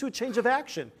it leads to a change of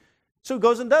action. So he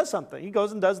goes and does something. He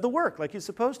goes and does the work like he's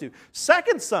supposed to.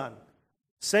 Second son,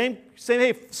 same,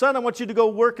 hey, son, I want you to go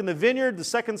work in the vineyard. The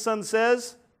second son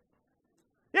says,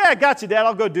 yeah, I got you, Dad,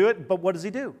 I'll go do it. But what does he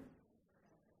do?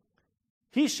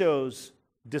 He shows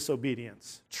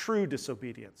disobedience, true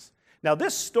disobedience. Now,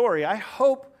 this story, I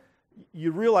hope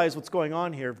you realize what's going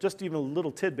on here, just even a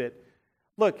little tidbit.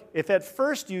 Look, if at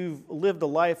first you've lived a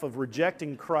life of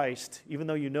rejecting Christ, even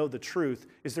though you know the truth,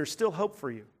 is there still hope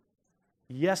for you?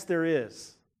 Yes, there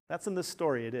is. That's in this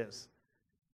story, it is.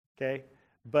 Okay?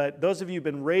 But those of you who've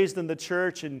been raised in the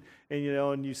church and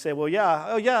you say, well, yeah,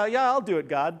 I'll do it,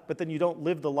 God, but then you don't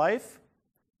live the life,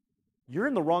 you're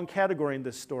in the wrong category in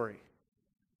this story.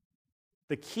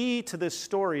 The key to this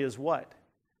story is what?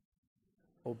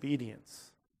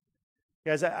 Obedience.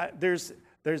 Guys, there's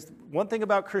one thing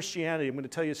about Christianity, I'm going to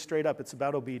tell you straight up, it's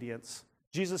about obedience.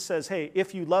 Jesus says, hey,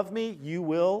 if you love me, you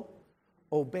will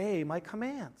obey my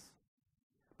commands.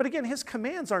 But again, his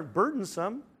commands aren't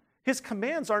burdensome. His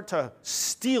commands aren't to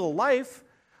steal life.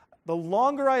 The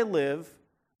longer I live,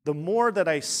 the more that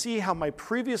I see how my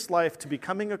previous life to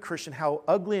becoming a Christian, how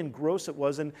ugly and gross it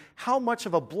was, and how much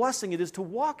of a blessing it is to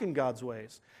walk in God's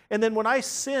ways. And then when I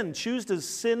choose to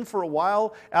sin for a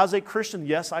while as a Christian,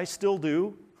 yes, I still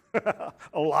do,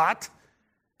 a lot.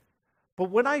 But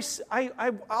when I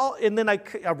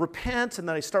repent, and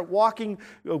then I start walking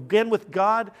again with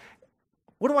God,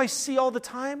 what do I see all the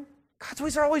time? God's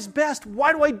ways are always best.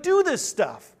 Why do I do this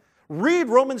stuff? Read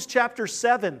Romans chapter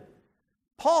 7.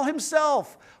 Paul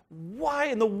himself, why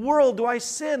in the world do I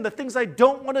sin? The things I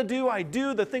don't want to do, I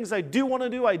do. The things I do want to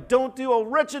do, I don't do. Oh,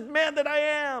 wretched man that I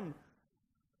am.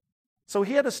 So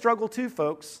he had a struggle too,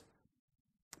 folks.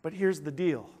 But here's the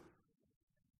deal.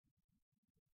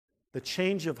 The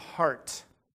change of heart.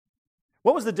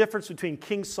 What was the difference between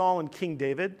King Saul and King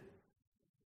David?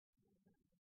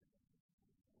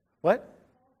 What?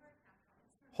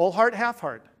 Whole heart, half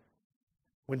heart.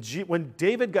 When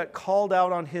David got called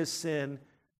out on his sin,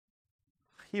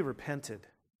 he repented.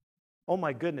 Oh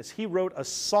my goodness, he wrote a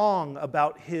song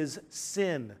about his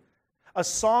sin. A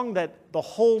song that the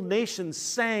whole nation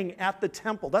sang at the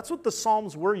temple. That's what the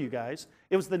Psalms were, you guys.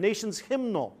 It was the nation's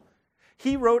hymnal.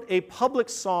 He wrote a public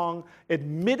song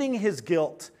admitting his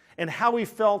guilt and how he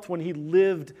felt when he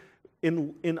lived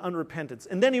in unrepentance.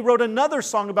 And then he wrote another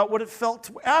song about what it felt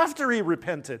after he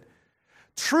repented.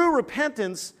 True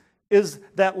repentance is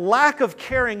that lack of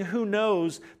caring who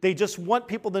knows. They just want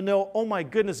people to know, oh my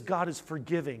goodness, God is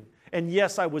forgiving. And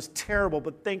yes, I was terrible,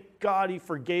 but thank God he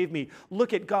forgave me.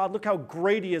 Look at God. Look how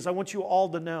great he is. I want you all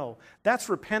to know. That's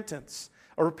repentance.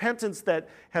 A repentance that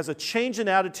has a change in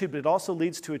attitude, but it also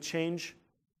leads to a change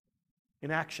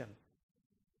in action.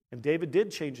 And David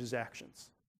did change his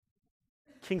actions.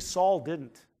 King Saul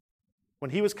didn't.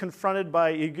 When he was confronted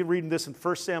by, you can read this in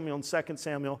 1 Samuel and 2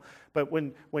 Samuel, but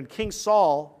when King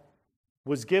Saul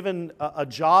was given a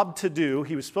job to do,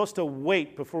 he was supposed to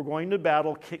wait before going to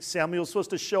battle. Samuel was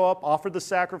supposed to show up, offer the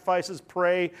sacrifices,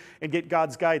 pray, and get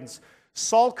God's guidance.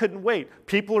 Saul couldn't wait.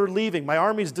 People are leaving. My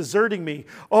army's deserting me.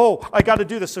 Oh, I got to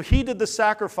do this. So he did the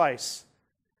sacrifice.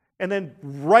 And then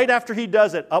right after he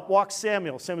does it, up walks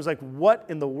Samuel. Samuel's like, what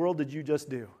in the world did you just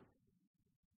do?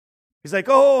 He's like,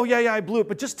 oh, yeah, I blew it.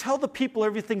 But just tell the people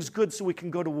everything's good so we can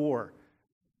go to war.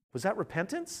 Was that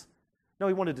repentance? No,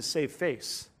 he wanted to save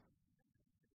face.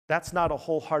 That's not a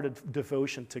wholehearted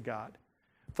devotion to God.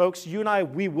 Folks, you and I,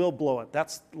 we will blow it.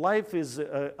 Life is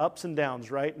ups and downs,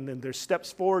 right? And then there's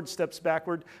steps forward, steps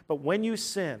backward. But when you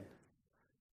sin,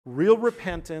 real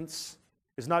repentance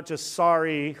is not just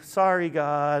sorry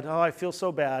God, oh, I feel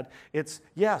so bad. It's,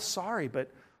 yeah, sorry,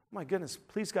 but oh my goodness,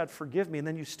 please God, forgive me. And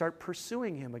then you start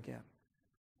pursuing him again.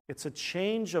 It's a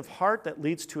change of heart that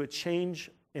leads to a change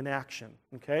in action,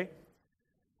 okay?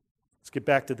 Let's get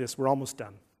back to this. We're almost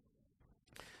done.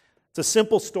 It's a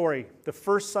simple story. The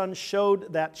first son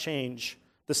showed that change.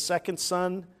 The second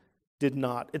son did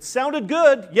not. It sounded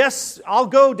good. Yes, I'll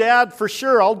go, Dad, for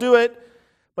sure, I'll do it.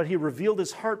 But he revealed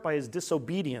his heart by his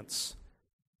disobedience.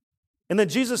 And then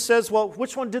Jesus says, well,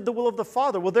 which one did the will of the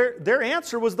Father? Well, their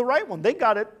answer was the right one. They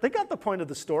got it. They got the point of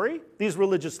the story. These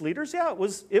religious leaders, yeah,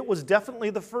 it was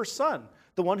definitely the first son,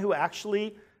 the one who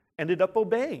actually ended up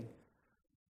obeying.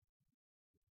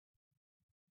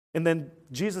 And then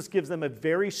Jesus gives them a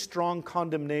very strong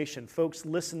condemnation. Folks,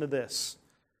 listen to this.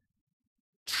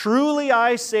 Truly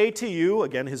I say to you,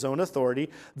 again, his own authority,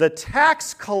 the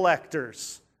tax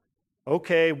collectors.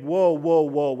 Okay, whoa.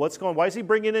 What's going on? Why is he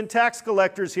bringing in tax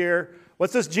collectors here?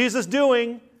 What's this Jesus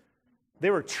doing? They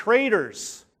were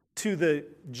traitors to the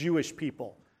Jewish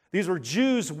people. These were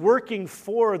Jews working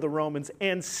for the Romans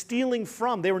and stealing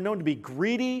from. They were known to be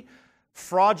greedy,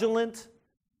 fraudulent,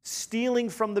 stealing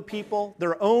from the people,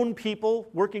 their own people,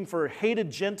 working for hated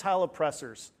Gentile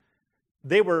oppressors.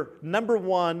 They were number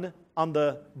one on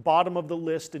the bottom of the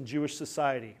list in Jewish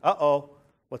society. Uh-oh,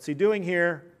 what's he doing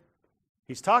here?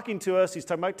 He's talking to us. He's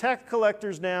talking about tax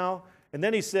collectors now. And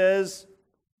then he says,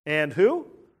 and who?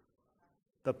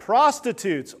 The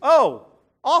prostitutes. Oh,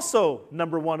 also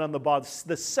number one on the bottom,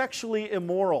 the sexually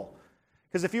immoral.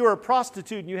 Because if you were a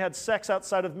prostitute and you had sex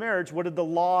outside of marriage, what did the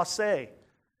law say?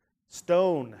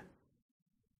 Stone.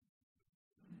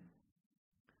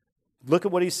 Look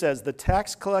at what he says. The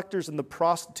tax collectors and the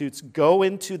prostitutes go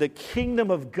into the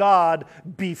kingdom of God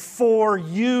before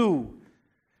you.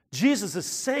 Jesus is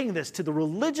saying this to the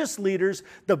religious leaders,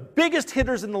 the biggest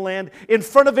hitters in the land, in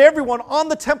front of everyone on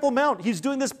the Temple Mount. He's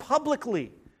doing this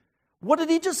publicly. What did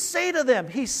he just say to them?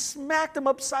 He smacked them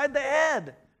upside the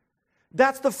head.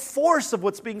 That's the force of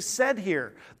what's being said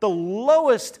here. The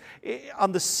lowest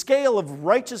on the scale of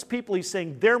righteous people, he's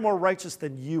saying they're more righteous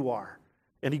than you are.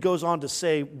 And he goes on to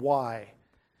say why.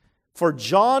 For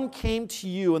John came to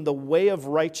you in the way of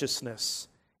righteousness,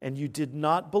 and you did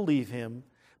not believe him,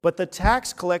 but the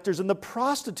tax collectors and the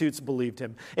prostitutes believed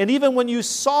him. And even when you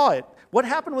saw it, what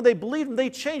happened when they believed him? They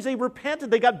changed, they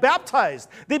repented, they got baptized.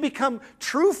 They become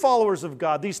true followers of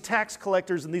God, these tax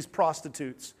collectors and these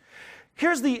prostitutes.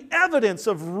 Here's the evidence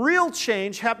of real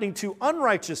change happening to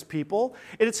unrighteous people,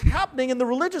 and it's happening, and the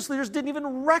religious leaders didn't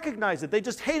even recognize it. They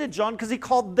just hated John because he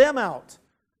called them out.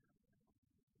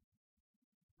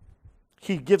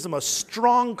 He gives them a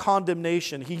strong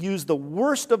condemnation. He used the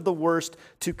worst of the worst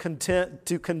to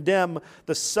condemn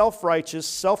the self-righteous,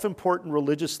 self-important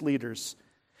religious leaders.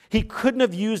 He couldn't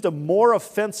have used a more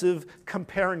offensive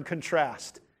compare and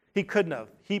contrast. He couldn't have.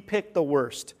 He picked the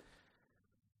worst.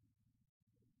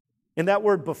 And that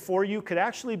word before you could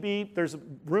actually be, there's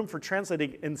room for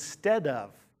translating instead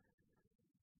of.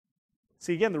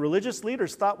 See, again, the religious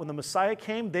leaders thought when the Messiah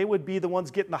came, they would be the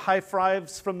ones getting the high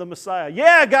fives from the Messiah.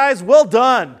 Yeah, guys, well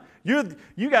done.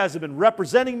 You guys have been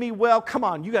representing me well. Come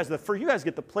on, you guys are the first. You guys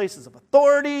get the places of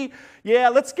authority. Yeah,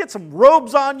 let's get some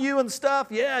robes on you and stuff.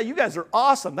 Yeah, you guys are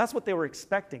awesome. That's what they were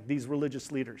expecting, these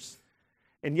religious leaders.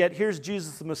 And yet here's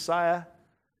Jesus the Messiah.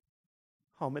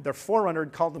 Oh, man, their forerunner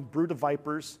had called them brood of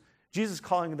vipers. Jesus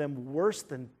calling them worse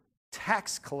than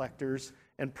tax collectors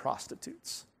and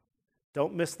prostitutes.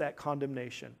 Don't miss that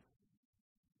condemnation.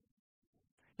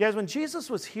 Guys, when Jesus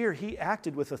was here, he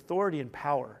acted with authority and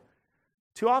power.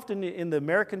 Too often in the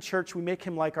American church, we make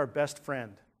him like our best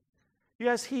friend. You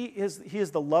guys, he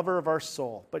is the lover of our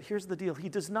soul. But here's the deal. He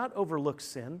does not overlook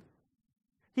sin.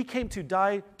 He came to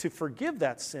die to forgive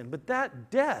that sin. But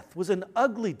that death was an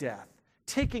ugly death,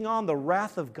 taking on the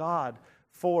wrath of God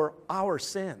for our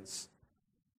sins.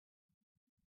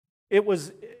 It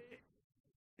was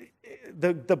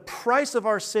the price of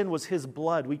our sin was his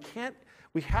blood.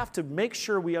 We have to make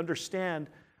sure we understand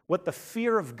what the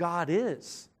fear of God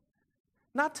is.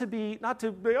 Not to be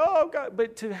oh God,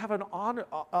 but to have an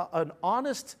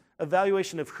honest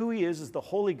evaluation of who he is as the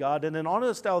holy God, and an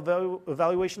honest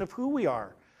evaluation of who we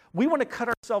are. We want to cut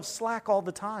ourselves slack all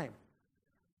the time.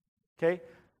 Okay?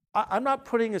 I'm not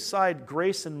putting aside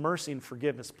grace and mercy and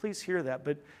forgiveness. Please hear that.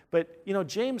 But you know,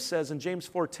 James says in James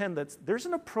 4:10 that there's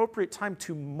an appropriate time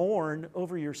to mourn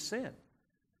over your sin.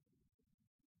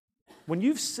 When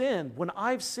you've sinned, when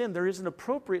I've sinned, there is an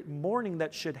appropriate mourning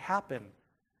that should happen.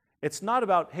 It's not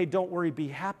about, hey, don't worry, be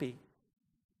happy.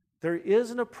 There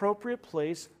is an appropriate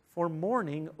place for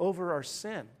mourning over our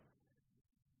sin.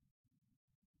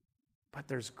 But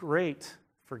there's great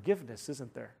forgiveness,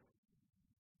 isn't there?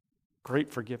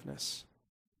 Great forgiveness.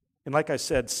 And like I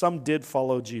said, some did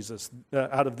follow Jesus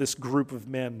out of this group of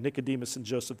men, Nicodemus and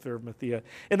Joseph of Arimathea.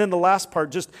 And then the last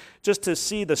part, just to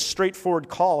see the straightforward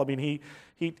call. I mean,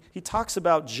 he talks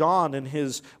about John and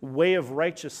his way of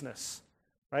righteousness.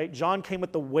 Right? John came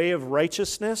with the way of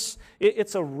righteousness.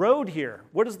 It's a road here.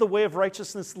 What does the way of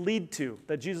righteousness lead to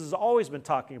that Jesus has always been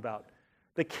talking about?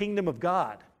 The kingdom of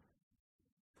God.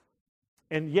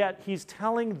 And yet he's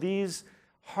telling these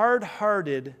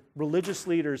hard-hearted religious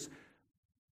leaders,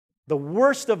 the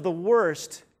worst of the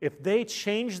worst, if they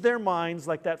change their minds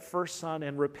like that first son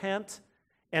and repent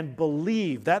and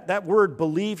believe. That word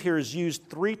believe here is used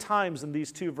 3 times in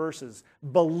these 2 verses.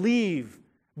 Believe.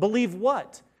 Believe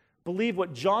what? Believe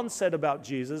what John said about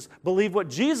Jesus. Believe what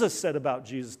Jesus said about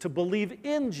Jesus. To believe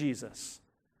in Jesus.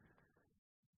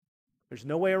 There's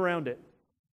no way around it.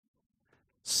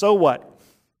 So what?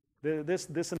 This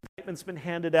indictment's been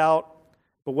handed out,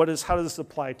 but how does this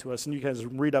apply to us? And you guys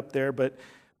read up there, but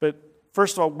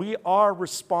first of all, we are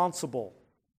responsible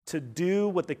to do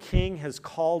what the King has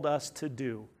called us to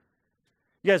do.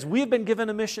 You guys, we've been given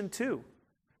a mission too.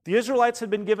 The Israelites had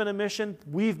been given a mission.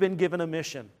 We've been given a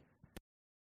mission.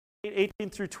 18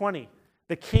 through 20,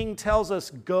 the King tells us,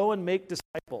 go and make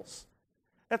disciples.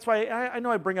 That's why I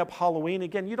know I bring up Halloween.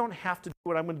 Again, you don't have to do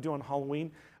what I'm going to do on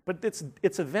Halloween, but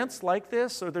it's events like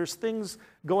this, or there's things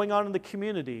going on in the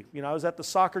community. You know, I was at the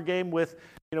soccer game with,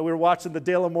 we were watching the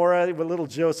De La Mora with little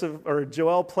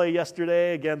Joel play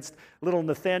yesterday against little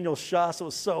Nathaniel Shaw, so it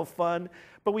was so fun.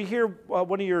 But we hear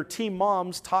one of your team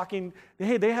moms talking,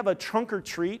 hey, they have a trunk or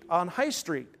treat on High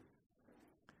Street.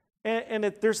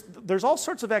 There's all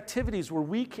sorts of activities where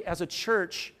we, as a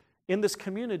church in this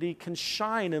community, can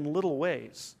shine in little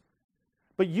ways.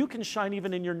 But you can shine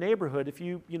even in your neighborhood if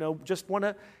you just want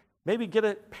to maybe get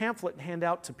a pamphlet and hand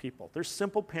out to people. There's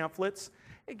simple pamphlets.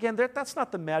 Again, that's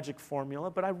not the magic formula,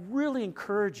 but I really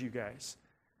encourage you guys.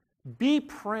 Be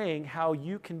praying how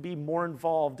you can be more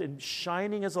involved in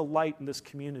shining as a light in this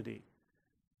community.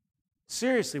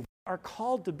 Seriously, we are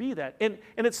called to be that. And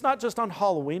it's not just on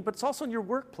Halloween, but it's also in your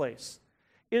workplace.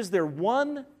 Is there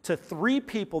 1 to 3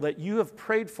 people that you have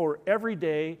prayed for every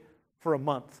day for a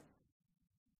month?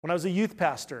 When I was a youth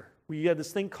pastor, we had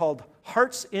this thing called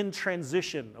Hearts in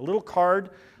Transition, a little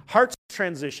card, Hearts in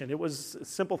Transition. It was a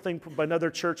simple thing by another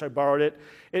church. I borrowed it.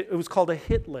 It was called a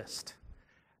hit list.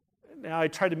 Now, I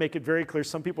tried to make it very clear.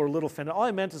 Some people are a little offended. All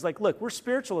I meant is look, we're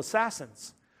spiritual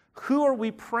assassins. Who are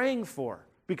we praying for?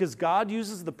 Because God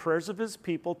uses the prayers of his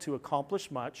people to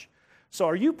accomplish much. So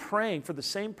are you praying for the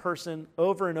same person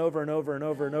over and over and over and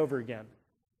over and over again,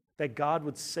 that God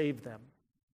would save them?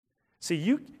 See,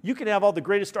 you can have all the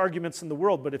greatest arguments in the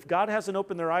world, but if God hasn't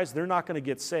opened their eyes, they're not going to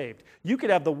get saved. You could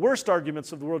have the worst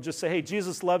arguments of the world, just say, hey,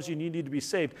 Jesus loves you and you need to be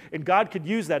saved. And God could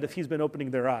use that if he's been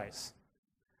opening their eyes.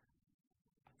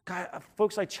 God,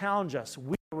 folks, I challenge us.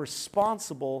 We are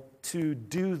responsible to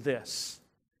do this,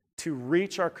 to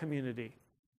reach our community.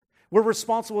 We're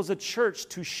responsible as a church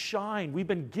to shine. We've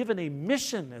been given a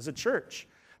mission as a church.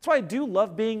 That's why I do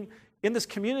love being in this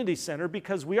community center,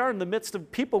 because we are in the midst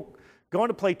of people going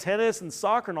to play tennis and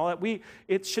soccer and all that.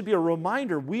 It should be a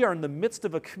reminder we are in the midst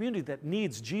of a community that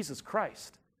needs Jesus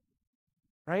Christ,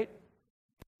 right?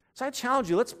 So I challenge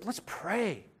you, let's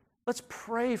pray. Let's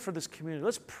pray for this community.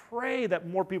 Let's pray that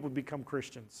more people become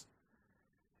Christians.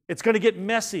 It's going to get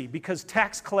messy because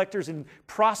tax collectors and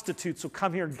prostitutes will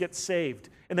come here and get saved,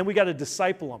 and then we got to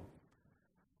disciple them.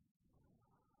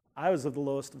 I was of the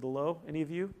lowest of the low. Any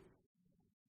of you?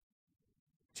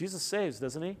 Jesus saves,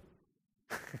 doesn't he?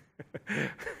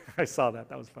 I saw that.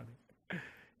 That was funny.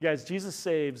 Guys, Jesus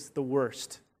saves the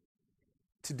worst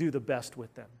to do the best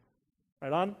with them.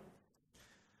 Right on?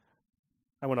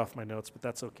 I went off my notes, but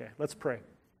that's okay. Let's pray.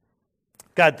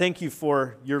 God, thank you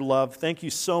for your love. Thank you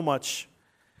so much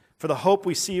for the hope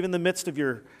we see even in the midst of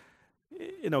your,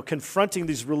 confronting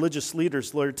these religious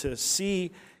leaders, Lord, to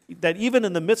see that even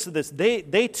in the midst of this,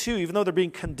 they too, even though they're being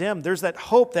condemned, there's that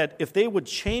hope that if they would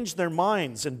change their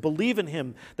minds and believe in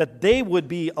him, that they would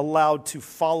be allowed to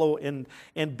follow and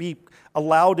be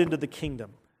allowed into the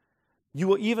kingdom. You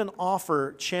will even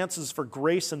offer chances for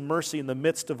grace and mercy in the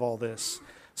midst of all this.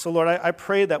 So, Lord, I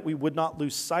pray that we would not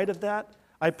lose sight of that.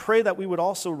 I pray that we would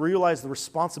also realize the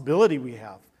responsibility we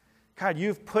have. God,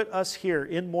 you've put us here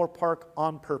in Moore Park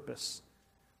on purpose.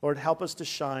 Lord, help us to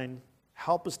shine.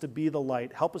 Help us to be the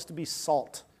light. Help us to be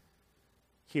salt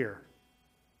here,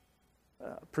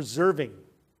 preserving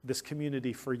this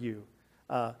community for you,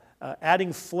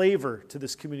 adding flavor to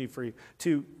this community for you,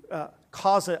 to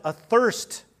cause a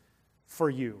thirst for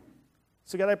you.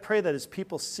 So God, I pray that as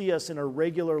people see us in our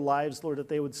regular lives, Lord, that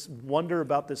they would wonder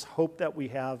about this hope that we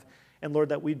have, and Lord,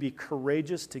 that we'd be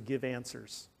courageous to give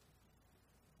answers.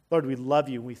 Lord, we love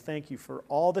you. We thank you for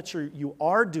all that you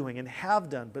are doing and have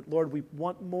done. But Lord, we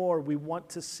want more. We want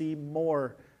to see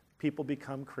more people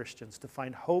become Christians, to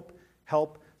find hope,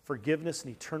 help, forgiveness,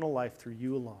 and eternal life through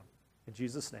you alone. In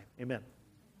Jesus' name, amen.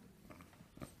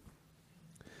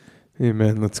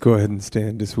 Amen. Let's go ahead and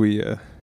stand as we